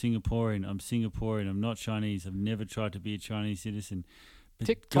 "No, I'm Singaporean. I'm not Chinese. I've never tried to be a Chinese citizen." But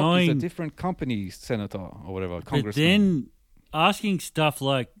TikTok is a different company, senator or whatever, but congressman. then asking stuff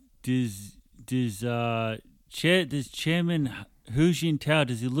like, does Chairman Hu Jintao,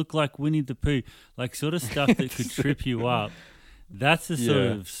 does he look like Winnie the Pooh? Like sort of stuff that could trip you up. That's the sort Yeah.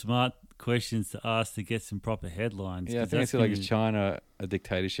 of smart questions to ask to get some proper headlines. Yeah, I 'cause think I that's said like, gonna- is China a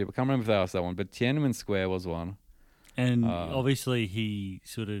dictatorship? I can't remember if they asked that one, but Tiananmen Square was one. And obviously he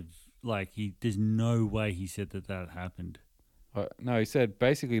sort of there's no way he said that happened. No, he said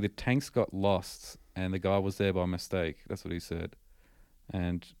basically the tanks got lost and the guy was there by mistake. That's what he said.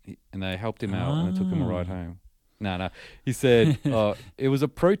 And they helped him out and they took him a ride Ah. home. No. He said it was a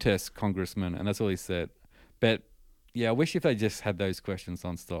protest, congressman, and that's all he said. But yeah, I wish if they just had those questions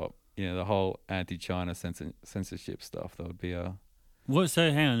nonstop. The whole anti-China censorship stuff. That would be What?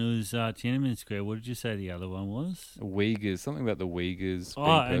 So hang on, it was Tiananmen Square. What did you say the other one was? Uyghurs, something about the Uyghurs Oh,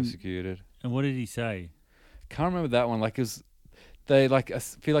 being and- persecuted. And what did he say? Can't remember that one. Like, 'cause they I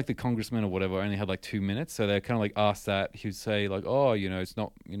feel like the congressman or whatever only had like 2 minutes, so they kind of like asked that. He would say like, "Oh, it's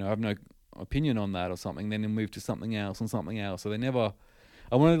not, I have no opinion on that" or something. Then they move to something else and something else. So they never.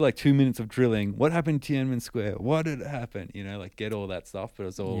 I wanted like 2 minutes of drilling. What happened to Tiananmen Square? What did happen? Like get all that stuff, but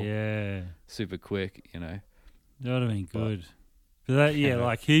it's all Yeah, super quick. that would have been good. But that, yeah,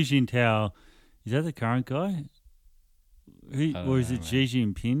 like Hu Jintao, is that the current guy? I don't Or is know, it Xi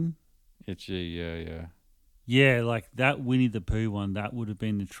Jinping? Itchy, yeah. Yeah, like that Winnie the Pooh one, that would have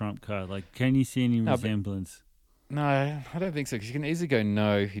been the Trump card. Like, can you see any No, but- resemblance? No, I don't think so. Because you can easily go,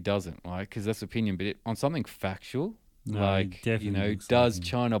 no, he doesn't, like, because that's opinion. But on something factual, No, like, it definitely looks does like him.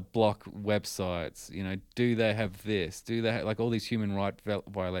 China block websites? Do they have this? Do they like all these human right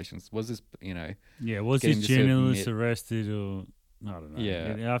violations? Was this, Yeah, was getting this to certain journalist net- arrested or I don't know?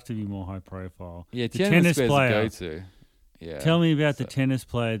 Yeah. It'd have to be more high profile. yeah, The Tiananmen tennis Square's player. a go-to. Yeah. Tell me about the so- tennis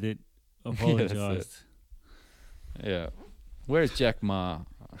player that that's it. apologized. Yeah. Where's Jack Ma?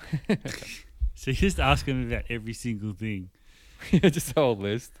 So you just ask him about every single thing. Yeah, just the whole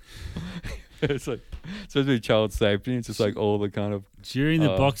list. It's like supposed to be child safety. It's just like all the kind of During the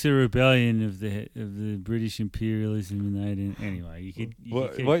Boxer Rebellion of the British imperialism invading. Anyway, you could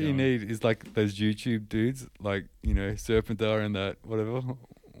what keep you going. need is like those YouTube dudes, like Serpentar and that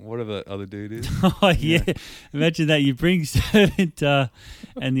whatever that other dude is. Oh yeah. Imagine that you bring Servant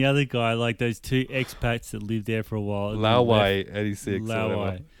and the other guy, like those two expats that lived there for a while. and then Lauwai left. 86. or Lauwai.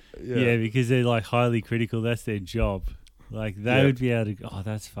 whatever. Yeah, because they're like highly critical. That's their job. Like they Yeah. would be able to. Oh,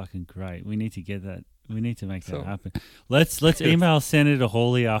 that's fucking great. We need to get that. We need to make So- that happen. Let's email Senator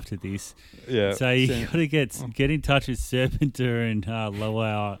Hawley after this. Yeah. So you Sen- got to get in touch with Serpenter and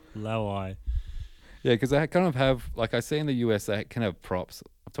Lauai. Yeah, because they kind of have, like I see in the US, they can have props.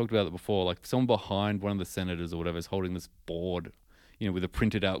 I've talked about it before. Like someone behind one of the senators or whatever is holding this board, with a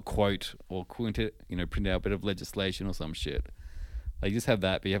printed out quote or printed out a bit of legislation or some shit. Like you just have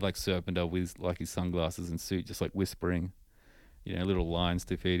that, but you have like Serpenter with like his sunglasses and suit, just like whispering, little lines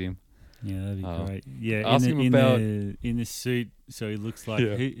to feed him. Yeah, that'd be great. Yeah, ask him about in the suit, so he looks like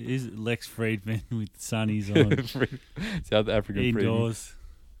Yeah. is it Lex Friedman with sunnies on South African indoors.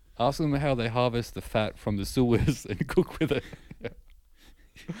 Ask them how they harvest the fat from the sewers and cook with it.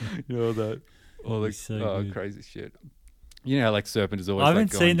 All that So good. crazy shit. You know how like Serpent is always. I haven't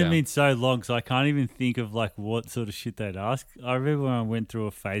like, going seen them down. in so long, so I can't even think of like what sort of shit they'd ask. I remember when I went through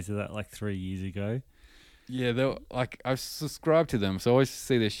a phase of that like 3 years ago. Yeah, they're like I subscribe to them, so I always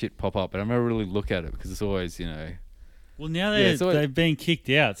see their shit pop up, but I never really look at it because it's always. Well, now Yeah, so they've been kicked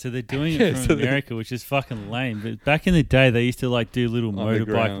out, so they're doing Yeah, it so from they- America, which is fucking lame. But back in the day, they used to like do little On the motorbike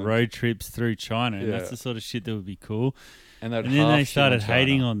ground. road trips through China, and Yeah. that's the sort of shit that would be cool. and And then they started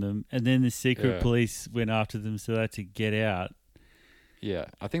hating on them, and then the secret Yeah. police went after them, so they had to get out. Yeah,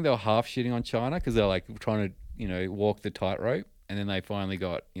 I think they were half shitting on China because they're like trying to walk the tightrope, and then they finally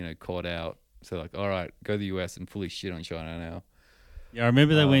got caught out. So like, all right, go to the US and fully shit on China now. Yeah, I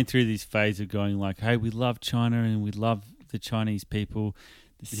remember they went through this phase of going like, "Hey, we love China and we love the Chinese people."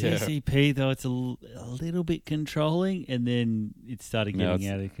 The Yeah. CCP though, it's a little bit controlling, and then it started Now getting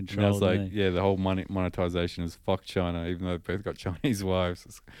it's- out of And control. that's like, didn't yeah, the whole monetization is fuck China, even though they both got Chinese wives.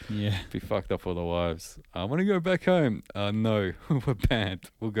 It's it? Yeah. be fucked up for the wives. I want to go back home. No, we're banned.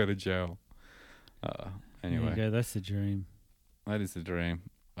 We'll go to jail. There Anyway, you go. That's the dream. that is the dream.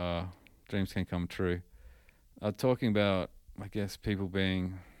 Dreams can come true. Talking about, I guess, people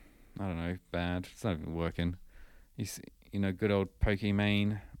being, I don't know, bad. It's not even working. Good old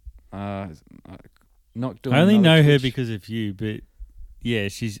Pokimane. Not doing. I only another know her Twitch. because of you, but yeah,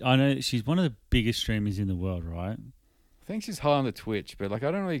 I know she's one of the biggest streamers in the world, right? I think she's high on the Twitch, but like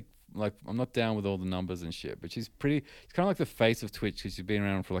I don't really like. I'm not down with all the numbers and shit. But she's pretty. She's kind of like the face of Twitch because she's been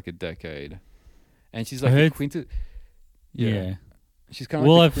around for like a decade, and she's like I the heard- Yeah. Yeah. She's kind of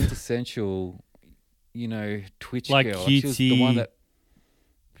Well, like the I've- quintessential, Twitch Like girl. She was the cutesy- one that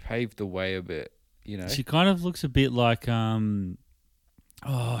paved the way a bit. She kind of looks a bit like who's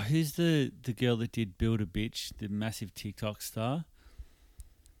the girl that did Build a Bitch, the massive TikTok star?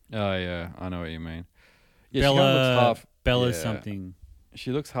 Oh yeah, I know what you mean. Yeah, Bella she kind of looks half. Bella yeah. something.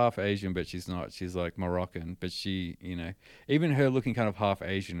 She looks half Asian, but she's not. She's like Moroccan, but she, even her looking kind of half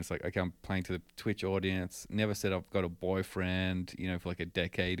Asian, it's like, okay, I'm playing to the Twitch audience. Never said I've got a boyfriend, for like a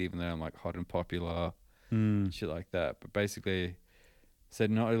decade, even though I'm like hot and popular, shit like that. But basically,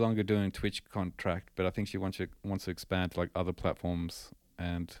 said no longer doing Twitch contract, but I think she wants to expand to like other platforms,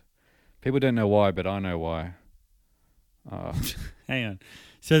 and people don't know why, but I know why. Hang on.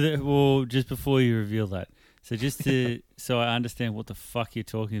 So just before you reveal that, so just to so I understand what the fuck you're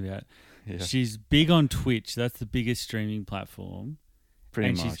talking about. Yeah, She's big on Twitch. That's the biggest streaming platform. pretty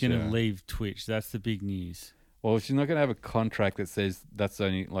and much. she's going to yeah. leave Twitch. That's the big news. Well, she's not going to have a contract that says that's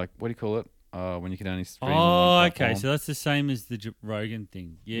only like, what do you call it? When you can only stream. on Oh, one okay. platform. So that's the same as the Rogan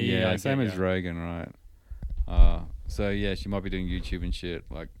thing. Yeah. I same get as ya. Rogan, right? So yeah, she might be doing YouTube and shit.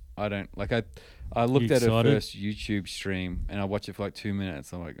 Like I don't like I looked You at her excited? first YouTube stream and I watched it for like 2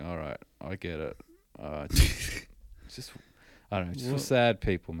 minutes. I'm like, all right, I get it. It's just I don't know, it's for Well- sad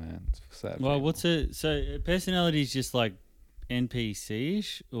people, man. It's for sad. Well, people. what's a personality is just like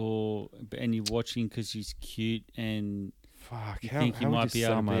NPC-ish, and you're watching because she's cute and Fuck? you How, think how you would might be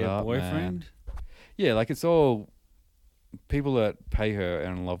able to sum be it a up, man? boyfriend? Yeah, like it's all people that pay her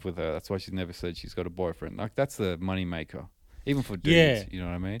and in love with her. That's why she's never said she's got a boyfriend. Like that's the money maker, even for dudes. Yeah, You know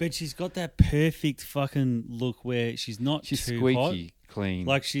what I mean? But she's got that perfect fucking look where she's not She's too squeaky hot. clean.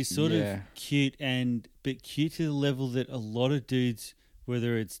 Like she's sort Yeah. of cute but cute to the level that a lot of dudes,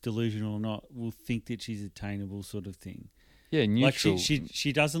 whether it's delusional or not, will think that she's attainable, sort of thing. Yeah, neutral. Like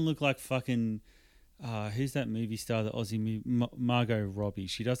she doesn't look like fucking who's that movie star, the Aussie movie, Margot Robbie.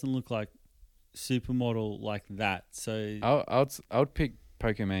 She doesn't look like supermodel like that. So I would pick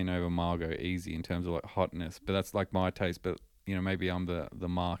Pokimane over Margot easy in terms of like hotness, but that's like my taste. But maybe I'm the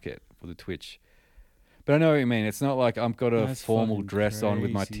market for the Twitch. But I know what you mean. It's not like I've got a That's formal fucking dress on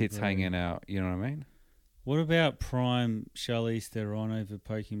with my crazy, tits bro. hanging out. You know what I mean? what about Prime Charlize Theron over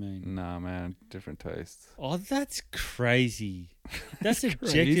Pokimane? Nah, man, different tastes. Oh, that's crazy. That's It's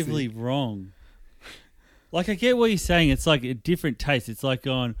objectively wrong. Like, I get what you're saying. It's like a different taste. It's like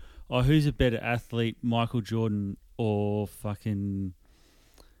going, oh, who's a better athlete, Michael Jordan or fucking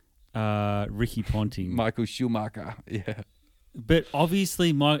Ricky Ponting? Michael Schumacher. Yeah. But obviously,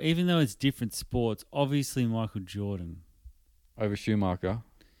 even though it's different sports, obviously Michael Jordan. Over Schumacher.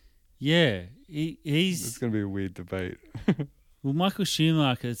 Yeah, It's going to be a weird debate. well, Michael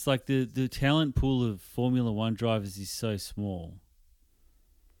Schumacher. It's like the talent pool of Formula One drivers is so small.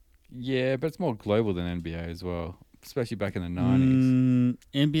 Yeah, but it's more global than NBA as well, especially back in the 90s.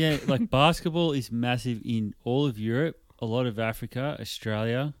 NBA, like basketball, is massive in all of Europe, a lot of Africa,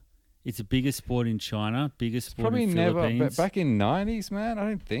 Australia. It's the biggest sport in China, biggest sport Probably in never, Philippines. but back in 90s, man, I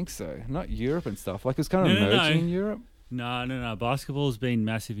don't think so. Not Europe and stuff. Like, it was kind of emerging in Europe. No. Basketball's been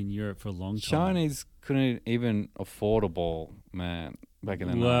massive in Europe for a long time. Chinese couldn't even afford a ball, man, back in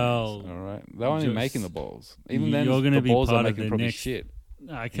the 90s. All right? They're only making the balls. Even then, the balls are making probably shit.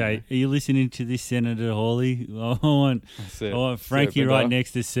 Okay, Are you listening to this, Senator Hawley? I want Frankie right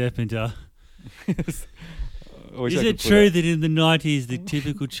next to Serpenter. Is it true that in the 90s the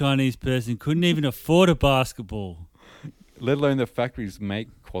typical Chinese person couldn't even afford a basketball? Let alone the factories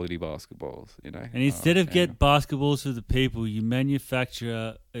make quality basketballs, you know? And instead of get basketballs for the people, you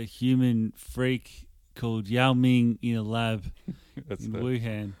manufacture a human freak called Yao Ming in a lab in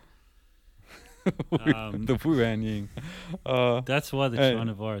Wuhan. The Wuhan Ying. That's why the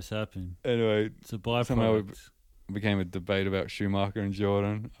China virus happened. Anyway, it's a byproduct. Somehow it became a debate about Schumacher and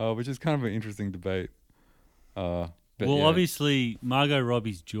Jordan, which is kind of an interesting debate. Obviously, Margot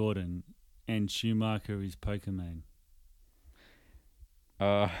Robbie's Jordan and Schumacher is Pokemon.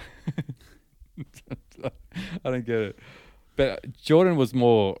 I don't get it. But Jordan was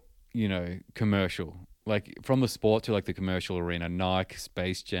more, commercial. Like, from the sport to, like, the commercial arena. Nike,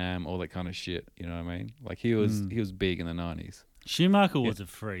 Space Jam, all that kind of shit. You know what I mean? Like, he was big in the 90s. Schumacher was a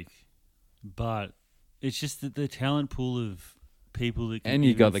freak. But it's just that the talent pool of people that can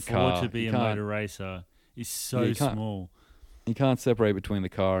afford to be a motor racer is so small. You can't separate between the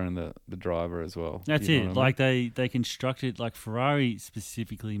car and the driver as well. That's it. Like, they constructed, like, Ferrari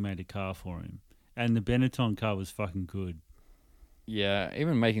specifically made a car for him. And the Benetton car was fucking good. Yeah,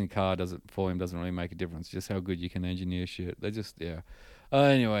 even making a car for him doesn't really make a difference. Just how good you can engineer shit. They just,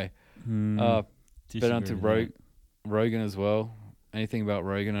 anyway, but onto Rogan as well. Anything about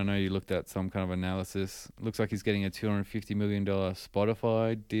Rogan? I know you looked at some kind of analysis. Looks like he's getting a $250 million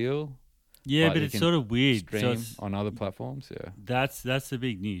Spotify deal. Yeah, but it's sort of weird. Stream on other platforms, yeah. That's the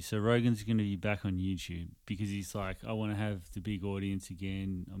big news. So Rogan's going to be back on YouTube because he's like, I want to have the big audience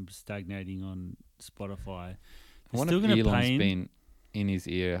again. I'm stagnating on Spotify. I wonder if Elon's been in his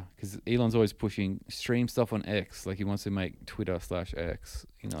ear because Elon's always pushing stream stuff on X. Like, he wants to make Twitter/X, like a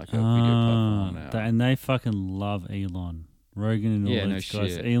video platform now. And they fucking love Elon. Rogan and all those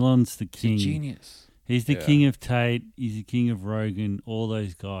guys. Shit. Elon's the king. He's a genius. He's the king of Tate. He's the king of Rogan. All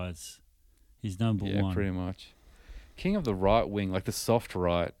those guys. He's number one. Yeah, pretty much. King of the right wing, like the soft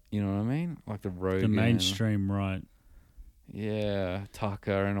right. You know what I mean? Like the Rogan. The mainstream right. Yeah,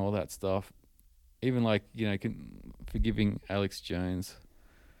 Tucker and all that stuff. Even like, forgiving Alex Jones.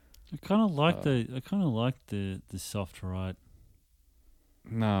 I kind of like the soft right.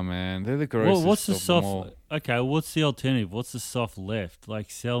 Nah, man, they're the grossest. Well, what's the soft? All. Okay, what's the alternative? What's the soft left? Like,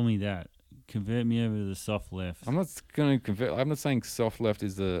 sell me that. Convert me over to the soft left. I'm not going to convert. I'm not saying soft left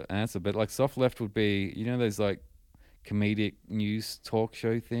is the answer, but like soft left would be, those like comedic news talk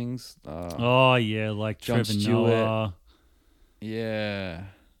show things. Like Jon Trevor Stewart. Noah. Yeah.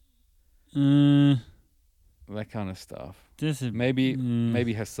 That kind of stuff.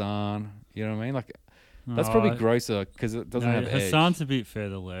 Maybe Hassan. You know what I mean? Like, that's probably grosser because it doesn't have edge. Hassan's a bit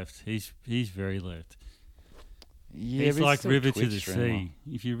further left. He's very left. Yeah, he's like river to the sea.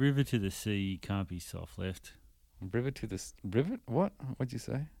 If you're river to the sea, you can't be soft left. River to the river? What? What'd you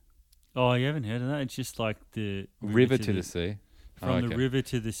say? Oh, you haven't heard of that? It's just like the river to the sea. From the river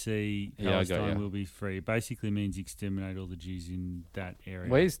to the sea, Palestine will be free. Basically means exterminate all the Jews in that area.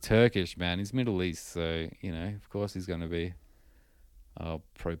 Well, he's Turkish, man. He's Middle East, so of course he's going to be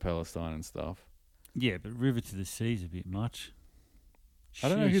pro-Palestine and stuff. Yeah, but river to the sea is a bit much. I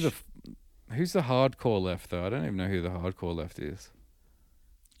don't know who's the hardcore left, though. I don't even know who the hardcore left is.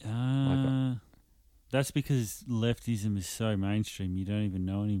 That's because leftism is so mainstream, you don't even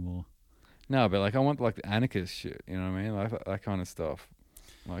know anymore. No, but like I want like the anarchist shit, you know what I mean? Like that kind of stuff.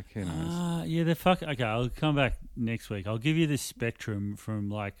 Like, who knows? Yeah, they're fucking... Okay, I'll come back next week. I'll give you the spectrum from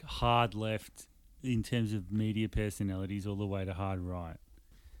like hard left in terms of media personalities all the way to hard right.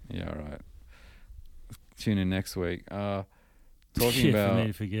 Yeah, all right. Tune in next week. Talking about... for me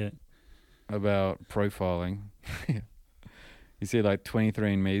to forget. About profiling. You see, like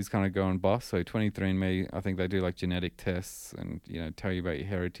 23andMe's kind of going bust. So 23andMe, I think they do like genetic tests and tell you about your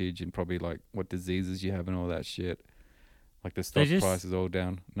heritage and probably like what diseases you have and all that shit. Like the stock price is all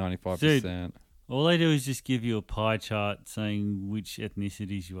down 95%. Dude, all they do is just give you a pie chart saying which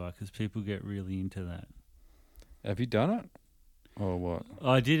ethnicities you are because people get really into that. Have you done it? Or what?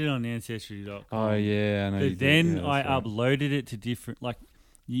 I did it on Ancestry.com. Oh yeah, I know. But then Yeah, I that's right. uploaded it to different, like,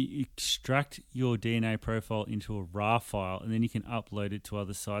 you extract your DNA profile into a RAW file, and then you can upload it to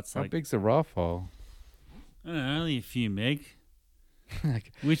other sites. How Like, big's the RAW file? I don't know, only a few meg.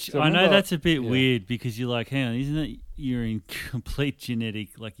 Like, Which so I know remember- that's a bit yeah. weird because you're like, hang on, isn't it you're in complete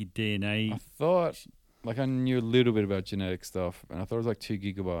genetic, like your DNA? I thought, like, I knew a little bit about genetic stuff, and I thought it was like 2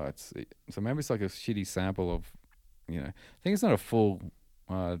 gigabytes. So maybe it's like a shitty sample of, I think it's not a full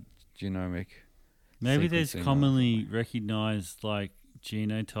genomic. Maybe there's sequencing or commonly something. recognized like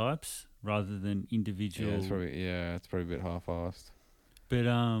genotypes rather than individual. Yeah, it's probably a bit half-assed. But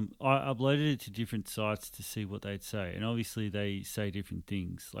I uploaded it to different sites to see what they'd say, and obviously they say different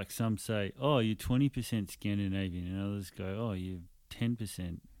things. Like some say, "Oh, you're 20% Scandinavian," and others go, "Oh, you're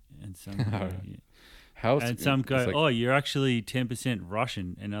 10%," and some go, yeah. How? And some go, it's like, "Oh, you're actually 10%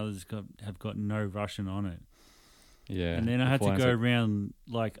 Russian," and others have got no Russian on it. yeah. And then I had to beforehand go it's like, around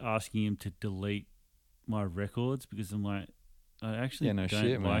like asking him to delete my records because I'm like, I actually Yeah, no don't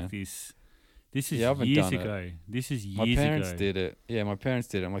shit, like man. this. This is Yeah, I haven't years done it. ago. This is My years parents ago. did it. Yeah, my parents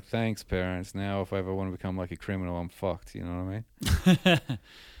did it. I'm like, thanks, parents. Now, if I ever want to become like a criminal, I'm fucked. You know what I mean?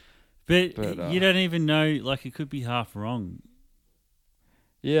 But you don't even know. Like, it could be half wrong.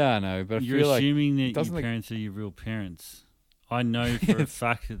 Yeah, I know, but I You're feel like assuming that doesn't your like- parents are your real parents. I know for a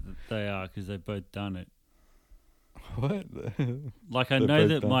fact that they are because they've both done it. what? Like, I They've know both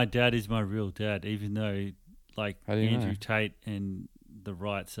that done- my dad is my real dad, even though, like, How do you Andrew know? Tate and the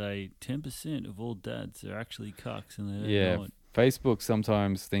right say 10% of all dads are actually cucks and they don't Yeah, know it. Facebook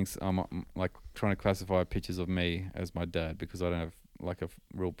sometimes thinks I'm like trying to classify pictures of me as my dad because I don't have like a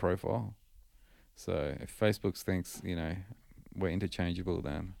real profile. So if Facebook thinks we're interchangeable,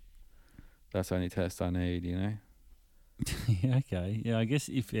 then that's the only test I need. Yeah, okay. Yeah, I guess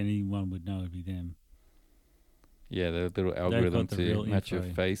if anyone would know, it'd be them. Yeah, the little got algorithm the to real match your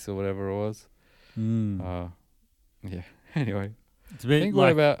info. face or whatever it was. Yeah. Anyway, It's a bit think like,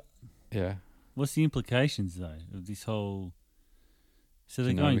 what about yeah. what's the implications, though, of this whole... So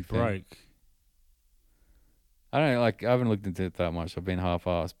they're going Genomic thing. broke. I don't know, like I haven't looked into it that much. I've been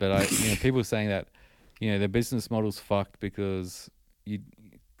half-assed, but people saying that, their business model's fucked because you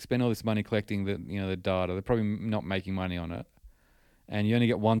spend all this money collecting the data. They're probably not making money on it, and you only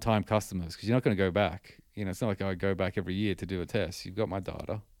get one-time customers because you're not going to go back. It's not like I go back every year to do a test. You've got my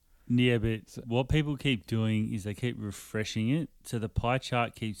data. Yeah, but what people keep doing is they keep refreshing it. So the pie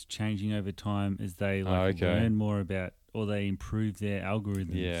chart keeps changing over time as they learn more about, or they improve their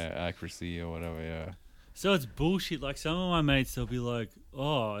algorithms. Yeah, accuracy or whatever, yeah. So it's bullshit. Like some of my mates, they'll be like,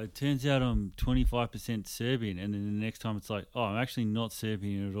 "Oh, it turns out I'm 25% Serbian," and then the next time it's like, "Oh, I'm actually not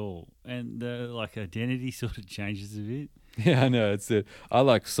Serbian at all," and the like identity sort of changes a bit. Yeah, I know. It's it. I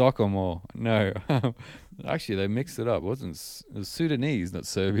like soccer more. No, actually, they mixed it up. It was Sudanese, not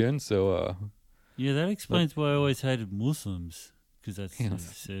Serbian. So, Yeah, that explains why I always hated Muslims because that's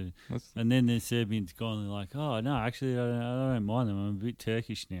Serbian. And then the Serbians gone. They're like, "Oh no, actually, I don't mind them. I'm a bit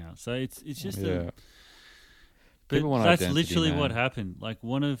Turkish now." So it's just yeah. But People want that's identity, literally man. what happened. Like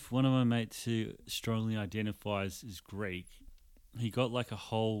one of my mates who strongly identifies as Greek, he got like a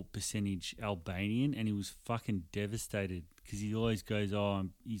whole percentage Albanian, and he was fucking devastated because he always goes, "Oh,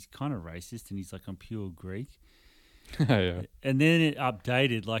 he's kind of racist," and he's like, "I'm pure Greek." Yeah. And then it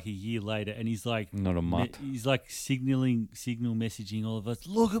updated like a year later, and he's like, Not a mutt. he's like signal messaging all of us.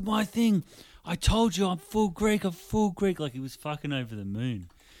 Look at my thing. I told you I'm full Greek. I'm full Greek. Like he was fucking over the moon.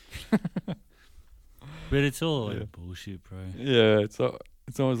 But it's all like bullshit, bro. Yeah, it's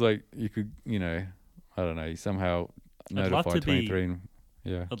almost like you could, I don't know, you somehow notify 23 and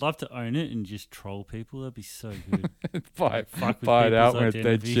yeah. I'd love to own it and just troll people. That'd be so good. buy Fuck with it out people's when it's dead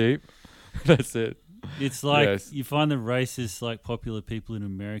identity. cheap. That's it. It's like Yes. you find the racist, like popular people in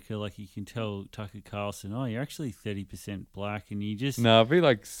America, like you can tell Tucker Carlson, "Oh, you're actually 30% black," and you just No, it'd be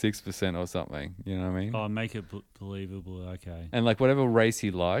like 6% or something. You know what I mean? make it believable. Okay. And like whatever race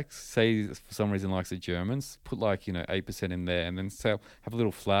he likes, say he for some reason likes the Germans, put like 8% in there, and then have a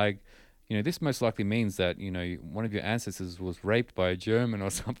little flag. This most likely means that one of your ancestors was raped by a German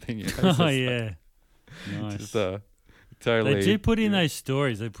or something. Oh yeah, nice. Just totally. They do put in those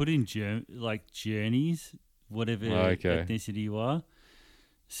stories. They put in journeys, whatever okay. ethnicity you are.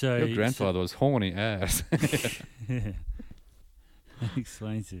 So Your grandfather was horny ass. That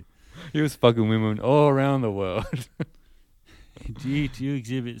explains it. He was fucking women all around the world. Do you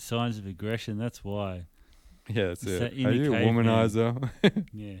exhibit signs of aggression? That's why. Yeah, that's It's it. that Are inner you a caveman. womanizer?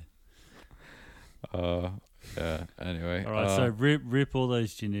 Yeah. Yeah. Anyway. All right. So rip all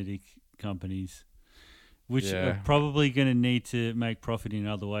those genetic companies. which are probably going to need to make profit in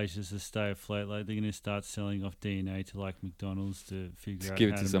other ways just to stay afloat. Like they're going to start selling off DNA to like McDonald's to figure out give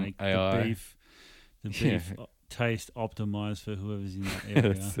it how to to some make AI. the beef taste optimized for whoever's in that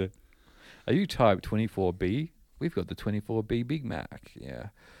area. That's it. Are you type 24B? We've got the 24B Big Mac. Yeah.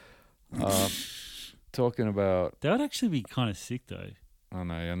 Talking about... That would actually be kind of sick though. I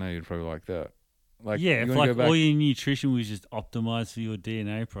know you'd probably like that. Like, yeah, if like all your nutrition was just optimized for your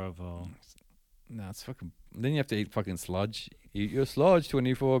DNA profile. No, it's fucking... Then you have to eat fucking sludge. Eat your sludge,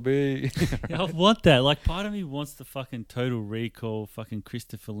 24B. Yeah, I want that. Like, part of me wants the fucking Total Recall, fucking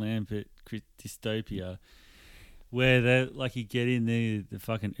Christopher Lambert dystopia, where they like you get in the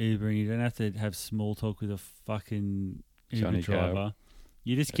fucking Uber and you don't have to have small talk with a fucking Uber Johnny driver. Cab.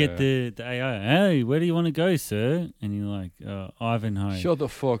 You just get the AI. Hey, where do you want to go, sir? And you're like, Ivanhoe. Shut the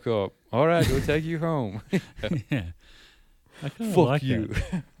fuck up. All right, we'll take you home. Yeah. I kind of Fuck like you.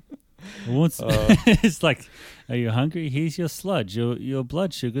 that. It's like, are you hungry? Here's your sludge. Your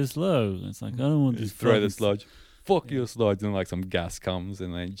blood sugar's low. It's like, I don't want this. Throw the sludge. Fuck your sludge. And like some gas comes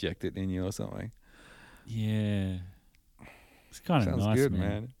and they inject it in you or something. Yeah. It's kind of nice, Sounds good,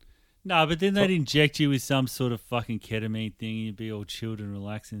 man. No, but then they'd inject you with some sort of fucking ketamine thing. You'd be all chilled and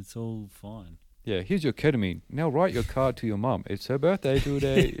relaxed and it's all fine. Yeah, here's your ketamine. Now write your card to your mum. It's her birthday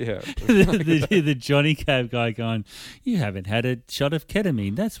today. Yeah. the Johnny Cab guy going, you haven't had a shot of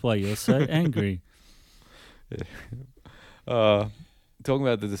ketamine. That's why you're so angry. Yeah. Talking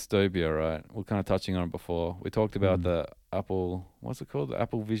about the dystopia, right? We're kind of touching on it before. We talked about the Apple, what's it called? The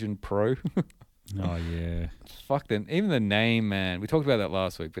Apple Vision Pro. Oh, yeah. Fuck them. Even the name, man. We talked about that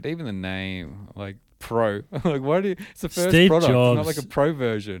last week, but even the name, like Pro. Like, why do you... It's the first Steve product. Jobs, it's not like a Pro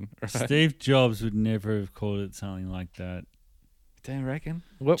version. Right? Steve Jobs would never have called it something like that. Don't you reckon?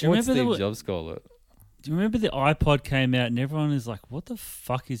 What Steve Jobs call it? Do you remember the iPod came out and everyone is like, what the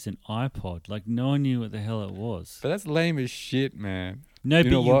fuck is an iPod? Like, no one knew what the hell it was. But that's lame as shit, man. No,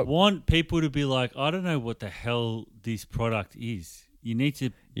 but you want people to be like, I don't know what the hell this product is. You need to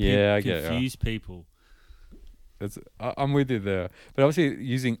confuse people. I'm with you there. But obviously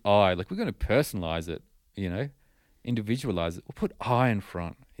using I, like we're going to personalize it, individualize it. We'll put I in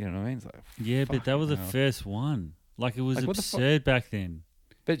front, you know what I mean? It's like, yeah, but that was the first one. Like it was like, absurd back then.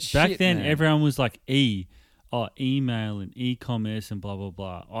 But back then, everyone was like email and e-commerce and blah, blah,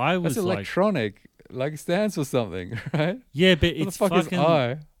 blah. I was That's electronic, like stands for something, right? Yeah, but what it's the fuck fucking... is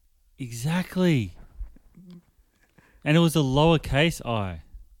I? Exactly. And it was a lowercase I.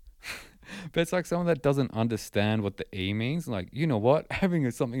 But it's like someone that doesn't understand what the E means. Like, you know what?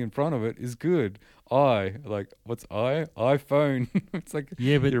 Having something in front of it is good. What's I? iPhone. It's like,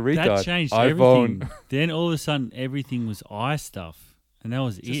 yeah, but you're a retard. That changed iPhone. Everything. Then all of a sudden, everything was I stuff. And that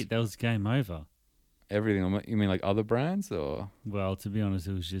was it. That was game over. Everything. You mean like other brands or? Well, to be honest,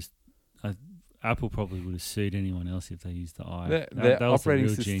 it was just... Apple probably would have sued anyone else if they used the I. Their operating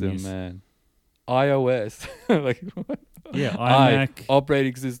system, genius. Man. iOS. Like, what? Yeah, iMac.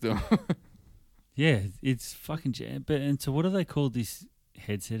 Operating system. Yeah, it's fucking... And so what do they call this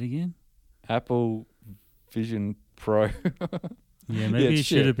headset again? Apple Vision Pro. Yeah, maybe it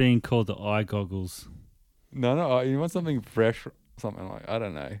should have been called the eye goggles. No, you want something fresh, something like, I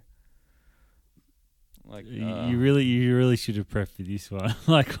don't know. Like you really should have prepped for this one.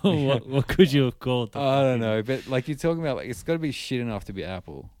 Like, what could you have called? I don't know, but like you're talking about, like it's got to be shit enough to be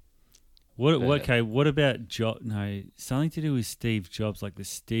Apple. Okay, what about something to do with Steve Jobs, like the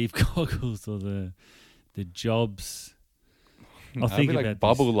Steve goggles or the Jobs. I'll think about like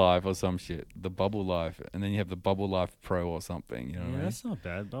Bubble Life or some shit. The Bubble Life, and then you have the Bubble Life Pro or something. You know what I mean? That's not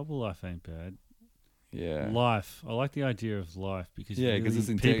bad. Bubble Life ain't bad. Yeah. Life. I like the idea of life because it's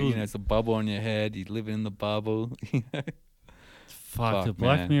it's a bubble on your head. You live in the bubble. Fuck, the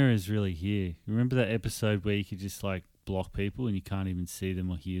Black Mirror is really here. Remember that episode where you could just like block people and you can't even see them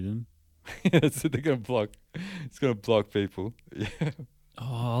or hear them? So they're gonna block. It's gonna block people. Yeah.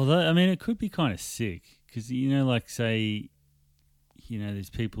 Oh, I mean, it could be kind of sick because like say, there's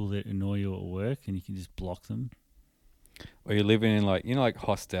people that annoy you at work and you can just block them. Or you're living in like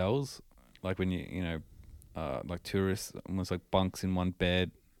hostels. Like when like tourists, almost like bunks in one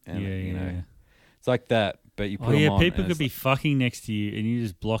bed, and it's like that. But you put them on. People could be fucking next to you, and you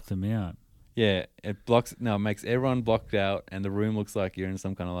just block them out. Yeah, it makes everyone blocked out, and the room looks like you're in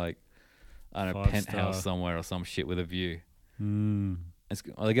some kind of like, I don't know, penthouse somewhere or some shit with a view.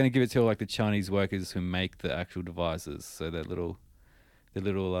 Are they going to give it to like the Chinese workers who make the actual devices? So that little,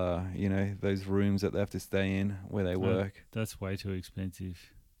 those rooms that they have to stay in where they work. That's way too expensive.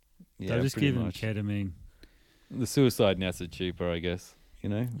 Yeah, they'll just give them ketamine. The suicide nets are cheaper, I guess.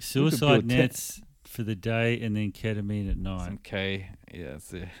 Suicide nets for the day and then ketamine at night. Some K, yeah,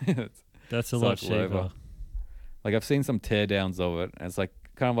 that's it. That's a lot cheaper. Like I've seen some teardowns of it, and it's like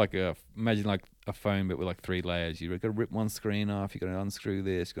kind of like imagine like a phone but with like 3 layers. You got to rip one screen off. You got to unscrew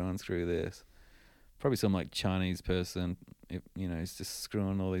this. You got to unscrew this. Probably some like Chinese person, if, is just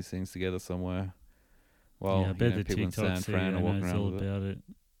screwing all these things together somewhere. While I bet the people in TikTok San Fran CEO are walking knows around all with it. about it.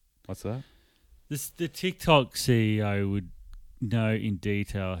 What's that? The TikTok CEO would know in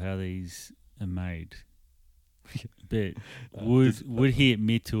detail how these are made. But would he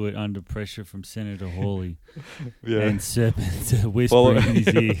admit to it under pressure from Senator Hawley and serpents whispering in his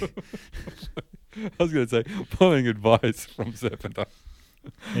ear? I was going to say, following advice from Serpentine.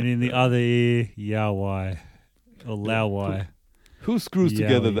 And in the other ear, Yahweh or Lawai. Who screws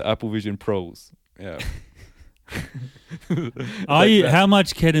together the Apple Vision Pros? Yeah. How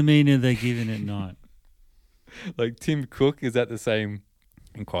much ketamine are they giving at night? Like Tim Cook is at the same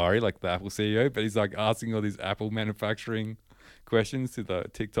inquiry, like the Apple CEO, but he's like asking all these Apple manufacturing questions to the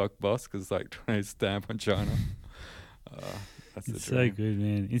TikTok boss because like trying to stamp on China. It's so good,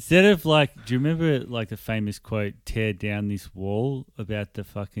 man. Instead of like, do you remember like the famous quote, tear down this wall about the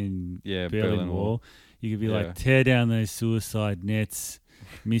fucking Berlin Wall? You could be like, tear down those suicide nets,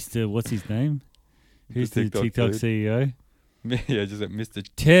 Mr. What's his name? Who's the TikTok CEO? Yeah, just like Mr.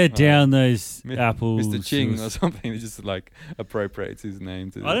 Tear down those Apple. Mr. Ching or something. It just like appropriates his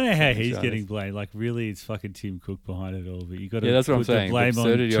name. I don't know how he's getting blamed. Like, really, it's fucking Tim Cook behind it all. But you got to that's what I'm saying. The blame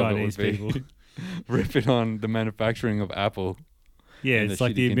on Chinese people. Ripping on the manufacturing of Apple. Yeah, it's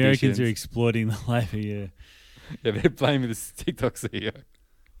like the Americans are exploiting the labour. Yeah. Yeah, they're blaming the TikTok CEO.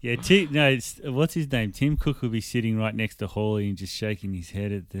 Yeah, what's his name? Tim Cook will be sitting right next to Hawley and just shaking his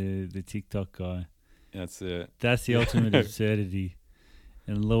head at the TikTok guy. That's it. That's the ultimate absurdity.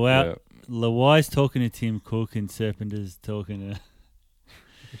 And Lawai's talking to Tim Cook and Serpenter's talking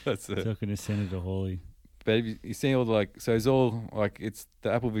to Senator Hawley. But you see all so it's all like it's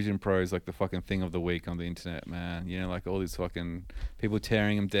the Apple Vision Pro is like the fucking thing of the week on the internet, man. Like all these fucking people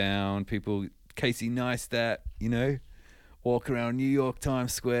tearing them down, people Casey Neistat, walk around New York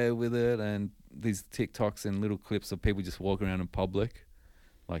Times Square with it, and these TikToks and little clips of people just walking around in public,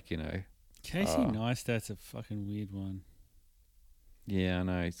 Casey Neistat's a fucking weird one. Yeah, I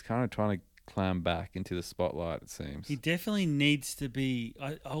know. He's kind of trying to climb back into the spotlight, it seems. He definitely needs to be...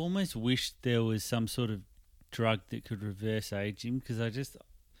 I almost wish there was some sort of drug that could reverse age him, because I just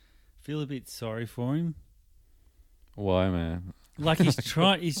feel a bit sorry for him. Why, man? Like he's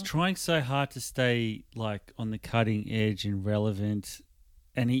trying so hard to stay like on the cutting edge and relevant,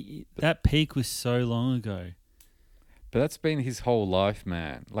 and that peak was so long ago. But that's been his whole life,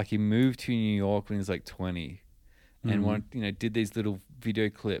 man. Like he moved to New York when he was like 20, and did these little video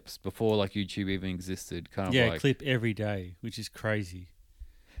clips before like YouTube even existed. Clip every day, which is crazy.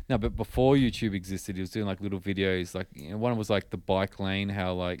 No, but before YouTube existed, he was doing like little videos. Like one was like the bike lane,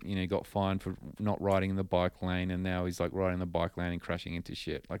 how he got fined for not riding in the bike lane, and now he's like riding the bike lane and crashing into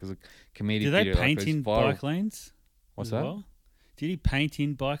shit. Like it was a comedic video. Did they paint in bike lanes? What's that? Well? Did he paint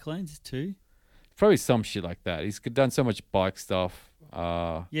in bike lanes too? Probably some shit like that. He's done so much bike stuff.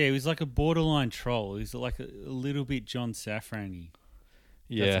 He was like a borderline troll. He's like a little bit John Safran-y.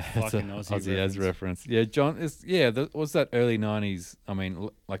 Yeah, that's a Aussie reference. Yeah, John is. Yeah, what's that early 90s? I mean,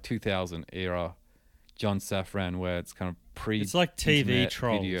 like 2000 era John Safran, where it's kind of It's like TV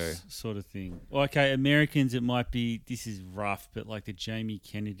trolls video sort of thing. Okay, Americans, it might be. This is rough, but like the Jamie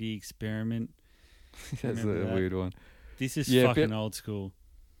Kennedy experiment. That's a weird one. This is fucking old school.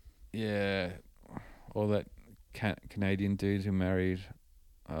 Yeah, all that Canadian dude who married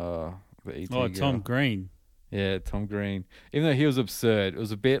the ET girl. Tom Green. Yeah, Tom Green. Even though he was absurd, it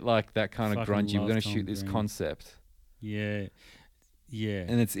was a bit like that kind of grungy. We're going to shoot this concept. Yeah, yeah.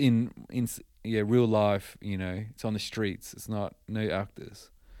 And it's in real life. It's on the streets. It's not no actors.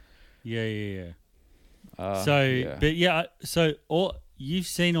 Yeah. So you've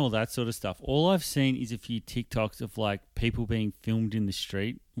seen all that sort of stuff. All I've seen is a few TikToks of like people being filmed in the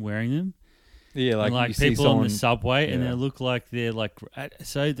street wearing them. Yeah, like you people see someone on the subway, and they look like they're like.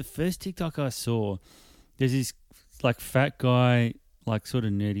 So the first TikTok I saw. There's this like fat guy, like sort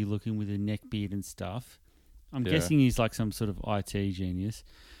of nerdy looking with a neck beard and stuff. I'm guessing he's like some sort of IT genius,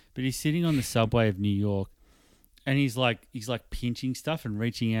 but he's sitting on the subway of New York, and he's like pinching stuff and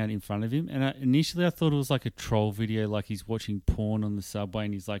reaching out in front of him. And initially I thought it was like a troll video, like he's watching porn on the subway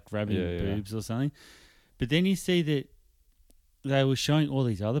and he's like grabbing boobs or something. But then you see that they were showing all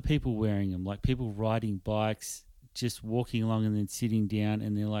these other people wearing them, like people riding bikes, just walking along and then sitting down,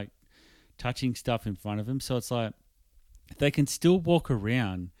 and they're like touching stuff in front of them. So it's like they can still walk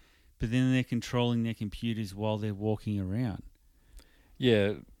around, but then they're controlling their computers while they're walking around.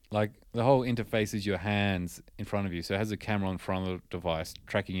 Yeah, like the whole interface is your hands in front of you. So it has a camera in front of the device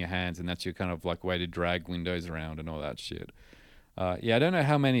tracking your hands, and that's your kind of like way to drag windows around and all that shit. Yeah, I don't know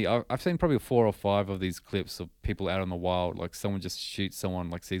how many. I've seen probably 4 or 5 of these clips of people out in the wild. Like someone just shoots someone,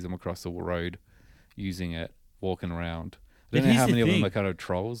 like sees them across the road using it, walking around. I don't know how many of them are kind of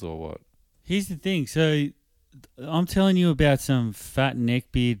trolls or what. Here's the thing. So I'm telling you about some fat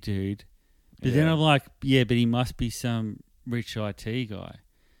neckbeard dude, but then I'm like, yeah, but he must be some rich IT guy.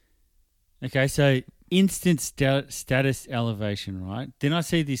 Okay, so instant status elevation, right? Then I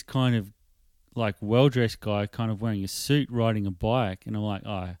see this kind of like well-dressed guy kind of wearing a suit riding a bike, and I'm like,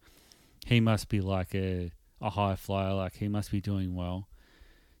 oh, he must be like a high flyer, like he must be doing well.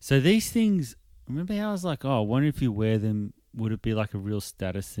 So these things, remember how I was like, oh, I wonder if you wear them, would it be like a real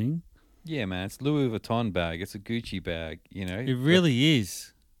status thing? Yeah, man, it's Louis Vuitton bag. It's a Gucci bag, you know. It really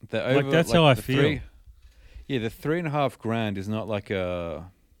is. Like that's how I feel. The $3,500 is not like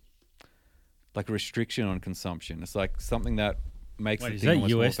a restriction on consumption. It's like something that makes the thing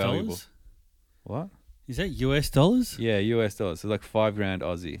almost more valuable. Dollars? What? Is that US dollars? Yeah, US dollars. So like $5,000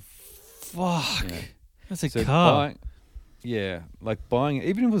 Aussie. Fuck. Yeah. That's a car. Like buying it,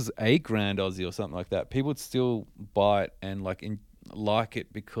 even if it was $8,000 Aussie or something like that, people would still buy it and like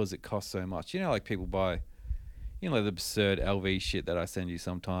it because it costs so much. You know, like people buy, you know, the absurd LV shit that I send you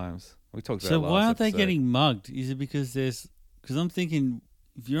sometimes. We talked about. So last why aren't episode. they getting mugged? Is it because because I'm thinking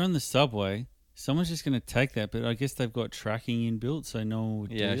if you're on the subway, someone's just going to take that, but I guess they've got tracking inbuilt, so no one would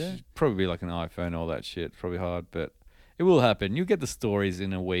do that. Yeah, probably like an iPhone, all that shit. Probably hard, but it will happen. You'll get the stories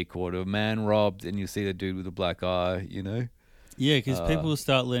in a week or two. A man robbed, and you see the dude with a black eye, you know? Yeah, because people will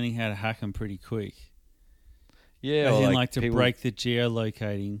start learning how to hack them pretty quick. Yeah, as in like to break the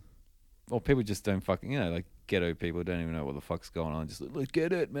geolocating. Or people just don't fucking, you know, like ghetto people don't even know what the fuck's going on. Just like, let's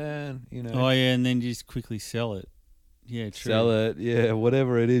get it, man, you know? Oh, yeah, and then you just quickly sell it. Yeah, true. Sell it, yeah,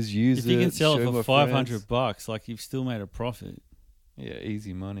 whatever it is, use it. If you can sell it for $500, like you've still made a profit. Yeah,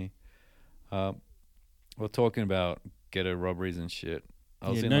 easy money. We're talking about ghetto robberies and shit. I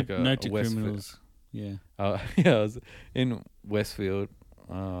was in like a criminals. Yeah. I was in Westfield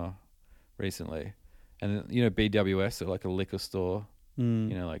recently, and you know BWS, so like a liquor store. You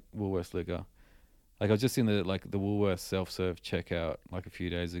know, like Woolworths liquor. Like I was just in the Woolworths self-serve checkout like a few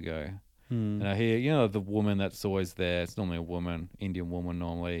days ago. And I hear, you know, the woman that's always there, it's normally a woman, Indian woman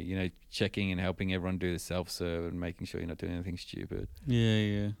normally, you know, checking and helping everyone do the self-serve and making sure you're not doing anything stupid. Yeah,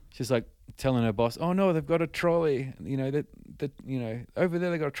 yeah. She's like telling her boss, oh no, they've got a trolley, you know, that you know, over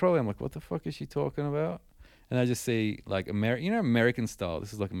there they got a trolley. I'm like, what the fuck is she talking about? And I just see like American style.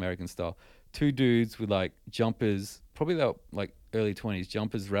 This is like American style. 2 dudes with like jumpers, probably they're like early 20s,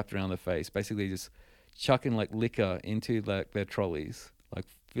 jumpers wrapped around their face, basically just chucking like liquor into like their trolleys, like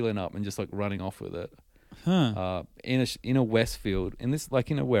filling up and just like running off with it. In a Westfield, and this like,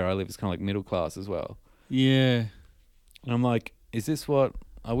 you know, where I live is kind of like middle class as well. Yeah. And I'm like, is this what,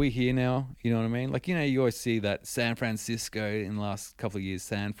 are we here now? You know what I mean? Like, you know, you always see that San Francisco in the last couple of years,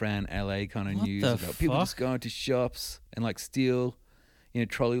 San Fran, LA kind of news about people just going to shops and like steal, you know,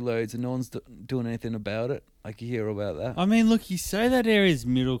 trolley loads, and no one's doing anything about it. Like, you hear about that. I mean, look, you say that area's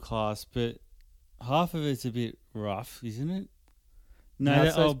middle class, but half of it's a bit rough, isn't it? No,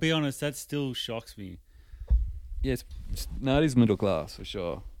 I'll be honest, that still shocks me. Yes, no, it is middle class for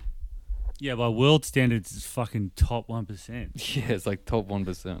sure. Yeah, by world standards, it's fucking top 1%. Yeah, it's like top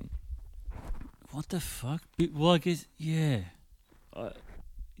 1%. What the fuck? Well, I guess, yeah. I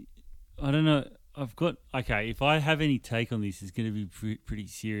don't know. Okay, if I have any take on this, it's going to be pretty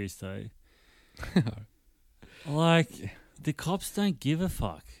serious, though. Like, the cops don't give a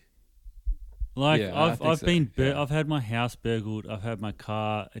fuck. Like, yeah, I've had my house burgled. I've had my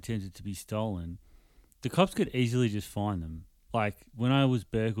car attempted to be stolen. The cops could easily just find them. Like, when I was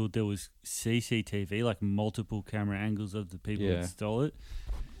burgled, there was CCTV, like multiple camera angles of the people that stole it.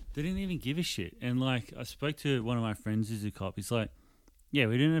 They didn't even give a shit. And, like, I spoke to one of my friends who's a cop. He's like, yeah,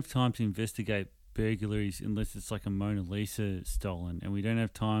 we don't have time to investigate burglaries unless it's like a Mona Lisa stolen. And we don't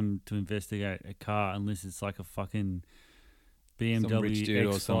have time to investigate a car unless it's like a fucking BMW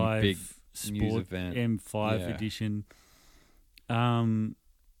X5 or some big Sport M5 edition.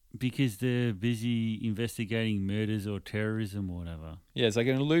 Because they're busy investigating murders or terrorism or whatever. Yeah, it's like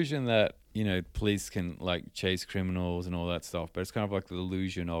an illusion that, you know, police can like chase criminals and all that stuff, but it's kind of like the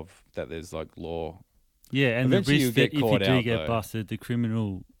illusion of that there's like law. Yeah, and eventually the risk that if you do get busted, the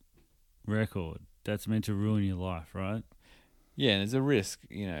criminal record, that's meant to ruin your life, right? Yeah, and there's a risk,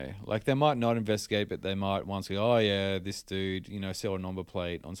 you know. Like, they might not investigate, but they might once go, oh, yeah, this dude, you know, saw a number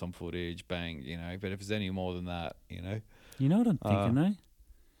plate on some footage, bang, you know. But if it's any more than that, you know. You know what I'm thinking, though?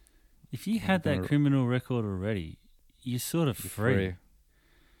 If you had that criminal record already, you're sort of free.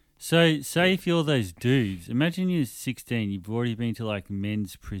 So, say if you're those dudes, imagine you're 16, you've already been to like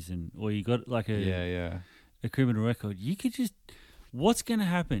men's prison, or you got like a criminal record. You could just, what's going to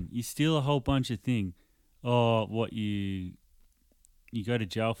happen? You steal a whole bunch of things. Or what, you go to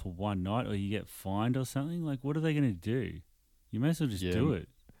jail for one night, or you get fined or something? Like, what are they going to do? You may as well just do it.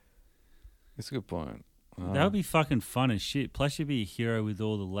 That's a good point. That would be fucking fun as shit. Plus, you'd be a hero with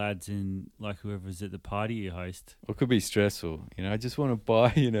all the lads and like whoever's at the party you host. Or it could be stressful. You know, I just want to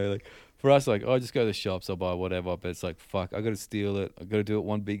buy, you know, like for us, like, I just go to the shops, I'll buy whatever. But it's like, fuck, I got to steal it. I got to do it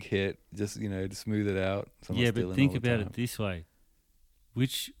one big hit, just, you know, to smooth it out. So yeah, but think about it this way.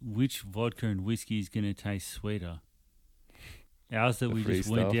 Which vodka and whiskey is going to taste sweeter? Ours that we just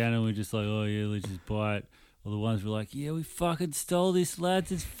went down and we're just like, oh yeah, let's just buy it. Or the ones we're like, yeah, we fucking stole this,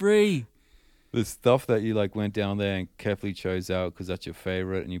 lads. It's free. The stuff that you like went down there and carefully chose out because that's your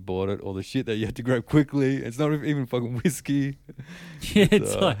favorite and you bought it, or the shit that you had to grab quickly. It's not even fucking whiskey. Yeah,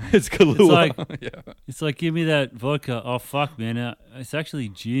 it's like it's Kahlua. It's like, give me that vodka. Oh fuck, man, it's actually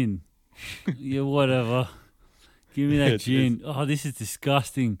gin. Yeah, whatever. Give me that gin. Oh, this is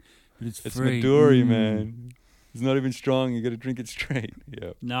disgusting, but it's free. It's Midori, man. It's not even strong. You got to drink it straight.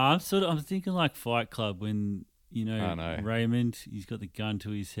 Yeah. No, I'm thinking like Fight Club when Raymond, he's got the gun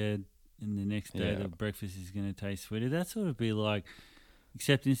to his head. And the next day, the breakfast is going to taste sweeter. That sort of be like,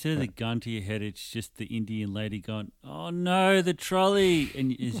 except instead of the gun to your head, it's just the Indian lady going, "Oh no, the trolley!"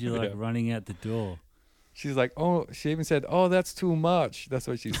 And as you're like running out the door, she's like, "Oh," she even said, "Oh, that's too much." That's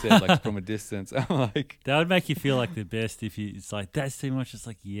what she said, like from a distance. I'm like, that would make you feel like the best if it's like that's too much. It's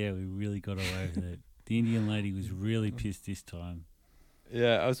like, yeah, we really got away with it. The Indian lady was really pissed this time.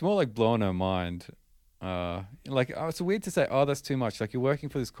 Yeah, I was more like blowing her mind. It's weird to say, oh, that's too much. Like, you're working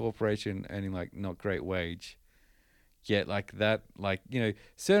for this corporation earning like not great wage, yet like that, like, you know,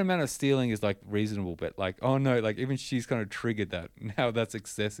 certain amount of stealing is like reasonable, but like, oh no, like even she's kind of triggered that. Now that's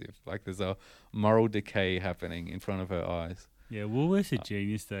excessive. Like there's a moral decay happening in front of her eyes. Yeah, Woolworths are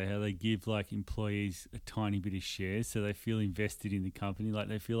genius though, how they give like employees a tiny bit of shares so they feel invested in the company, like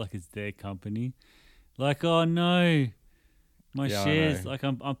they feel like it's their company. Like, oh no, my shares, like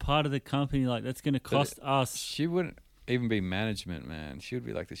I'm part of the company, like that's going to cost us. She wouldn't even be management, man. She would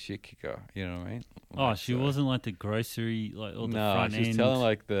be like the shit kicker, you know what I mean? Like, she wasn't like the grocery, like all the front end. No, she's telling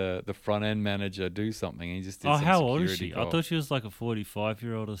like the front end manager do something, and he just did some how old is security she? call. I thought she was like a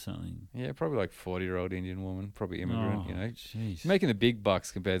 45-year-old or something. Yeah, probably like 40-year-old Indian woman, probably immigrant, you know. Jeez. She's making the big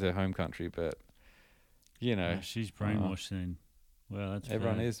bucks compared to her home country, but, you know. She's brainwashed then. Well, that's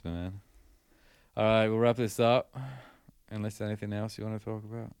everyone fair. is, man. All right, we'll wrap this up. Unless there's anything else you want to talk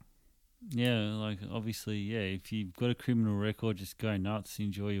about. Yeah, like obviously, yeah. If you've got a criminal record, just go nuts.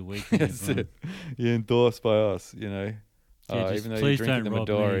 Enjoy your weekend. That's it. You're endorsed by us, you know. Yeah, even though please you're don't drinking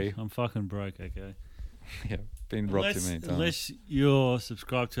the rob Midori. me. I'm fucking broke. Okay. Yeah, been robbed too many times. Unless you're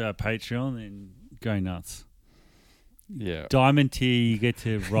subscribed to our Patreon, then go nuts. Yeah. Diamond tier, you get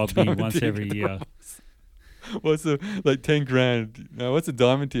to rob me once every year. What's the 10 grand? No, what's the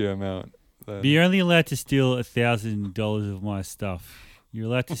diamond tier amount? But you're only allowed to steal $1,000 of my stuff. You're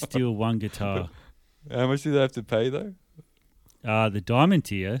allowed to steal one guitar. How much do they have to pay though? The diamond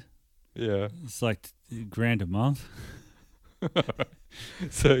tier. Yeah. It's like $1,000 a month.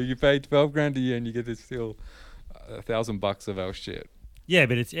 So you pay 12 grand a year and you get to steal $1,000 of our shit. Yeah,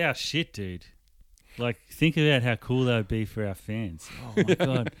 but it's our shit, dude. Like, think about how cool that would be for our fans. Oh my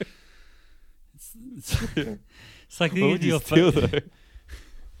god. It's like what would you steal though?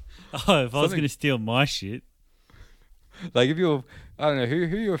 Oh, if I was going to steal my shit. Like if you're, I don't know, who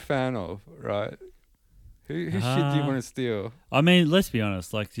you're a fan of, right? Who shit do you want to steal? I mean, let's be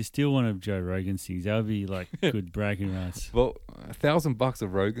honest. Like, to steal one of Joe Rogan's things, that would be like good bragging rights. Well, $1,000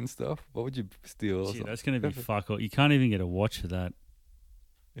 of Rogan stuff. What would you steal? Gee, that's going to be fuck all. You can't even get a watch for that.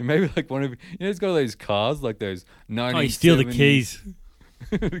 And maybe like one of it's got those cars, like those 1970s. Oh, you steal the keys.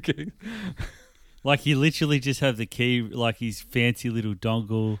 The keys. Like you literally just have the key, like his fancy little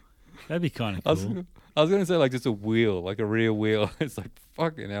dongle. That'd be kind of cool. I was going to say like just a wheel, like a rear wheel. It's like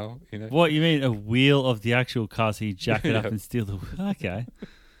fucking hell, you know. What, you mean a wheel of the actual car so you jack it up and steal the wheel? Okay.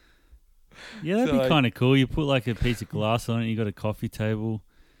 Yeah, that'd be kind of cool. You put like a piece of glass on it, you got a coffee table.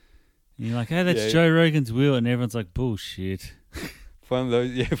 And you're like, hey, that's Joe Rogan's wheel. And everyone's like, bullshit. Find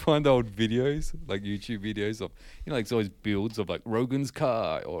the old videos, like YouTube videos of, you know, like it's always builds of like Rogan's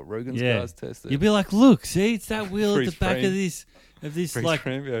car or Rogan's car's tested. You'd be like, look, see, it's that wheel at the back of this like,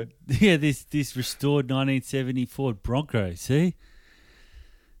 frame, this restored 1970 Ford Bronco. See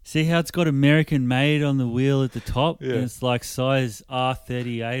how it's got American made on the wheel at the top, and it's like size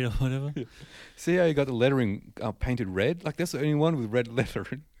R38 or whatever. Yeah. See how you got the lettering painted red? Like that's the only one with red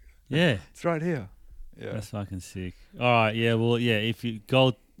lettering. Yeah, it's right here. Yeah, that's fucking sick. All right, yeah, well, yeah. If you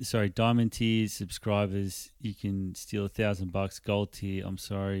gold Diamond tier subscribers, you can steal $1,000. Gold tier, I'm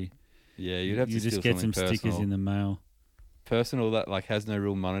sorry. Yeah, you'd have to just steal get some something stickers in the mail. Personal that like has no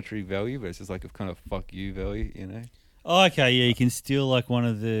real monetary value, but it's just like a kind of fuck you value, you know? Oh, okay, yeah, you can steal like one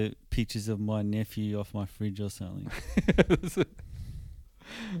of the pictures of my nephew off my fridge or something.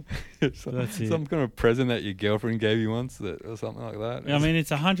 Some kind of present that your girlfriend gave you once, or something like that. I mean,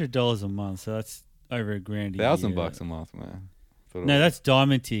 it's $100 a month, so that's over $1,000 a year. $1,000 a month, man. No, that's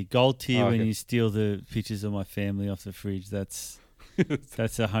diamond tier. Gold tier, when you steal the pictures of my family off the fridge, that's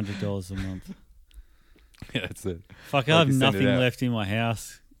 $100 a month. Yeah, that's it. Fuck, I have nothing left in my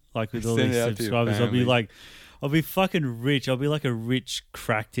house. Like with all these subscribers, I'll be fucking rich. I'll be like a rich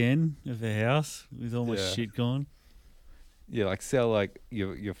crack den of a house with all my shit gone. Yeah, like sell like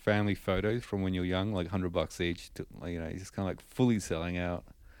your family photos from when you're young, like $100 each. You're just kind of like fully selling out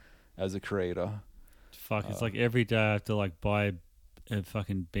as a creator. Fuck, it's like every day I have to like buy a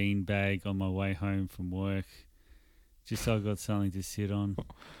fucking bean bag on my way home from work, just so I've got something to sit on.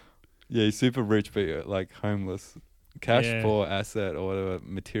 Yeah, you're super rich, but you're like homeless, cash poor, asset or whatever,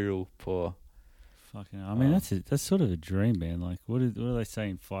 material poor. Fucking, I mean that's sort of a dream, man. Like what do they say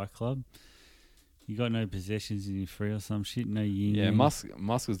in Fight Club? You got no possessions and you're free or some shit. No union. Yeah,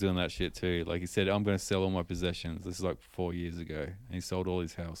 Musk was doing that shit too. Like he said, I'm going to sell all my possessions. This is like 4 years ago, and he sold all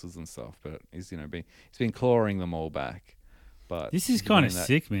his houses and stuff. But he's been clawing them all back. But this is kind of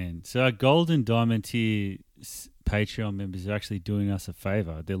sick, man. So our gold and diamond tier Patreon members are actually doing us a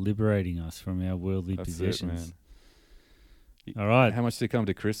favor. They're liberating us from our worldly possessions. It, man. All right. How much to come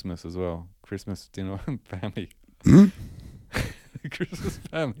to Christmas as well? Christmas dinner family. Christmas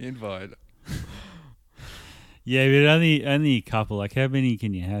family invite. Yeah, but only a couple. Like, how many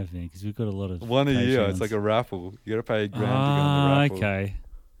can you have, man? Because we've got a lot of one a year. It's like a raffle. You got to pay $1,000 to go on the raffle. Okay.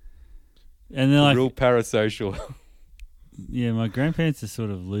 And then like real parasocial. Yeah, my grandparents are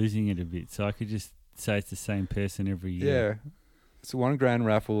sort of losing it a bit, so I could just say it's the same person every year. Yeah, it's a $1,000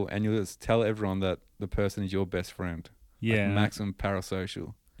 raffle, and you'll just tell everyone that the person is your best friend. Yeah, like maximum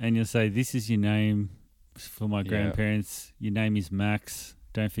parasocial. And you'll say, "This is your name for my grandparents. Your name is Max."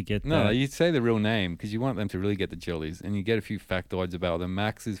 Don't forget that. No, you say the real name because you want them to really get the jollies, and you get a few factoids about them.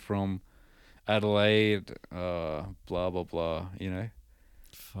 Max is from Adelaide, blah, blah, blah, you know?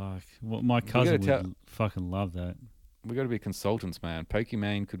 Fuck. Well, my cousin would fucking love that. We got to be consultants, man.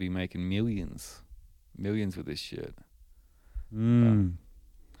 Pokimane could be making millions with this shit. Mm.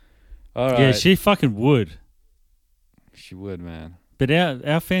 All right. Yeah, she fucking would. She would, man. But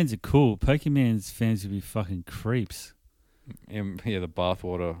our fans are cool. Pokemon's fans would be fucking creeps. Yeah, the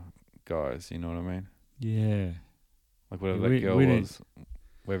bathwater guys, you know what I mean? Yeah. Like whatever that girl was,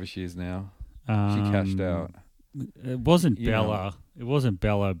 wherever she is now. She cashed out. It wasn't Bella. It wasn't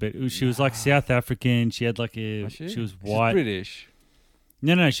Bella, but she was like South African. She had like she was white. She's British.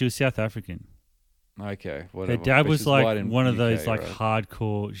 No, she was South African. Okay, whatever. Her dad was like one of those like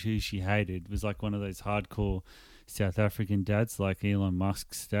hardcore, she hated, was like one of those hardcore South African dads, like Elon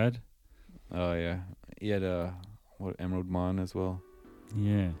Musk's dad. Oh, yeah. He had emerald mine as well.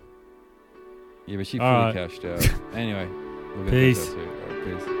 Yeah. Yeah, but she fully cashed out. Anyway, peace.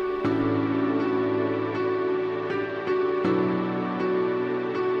 Peace.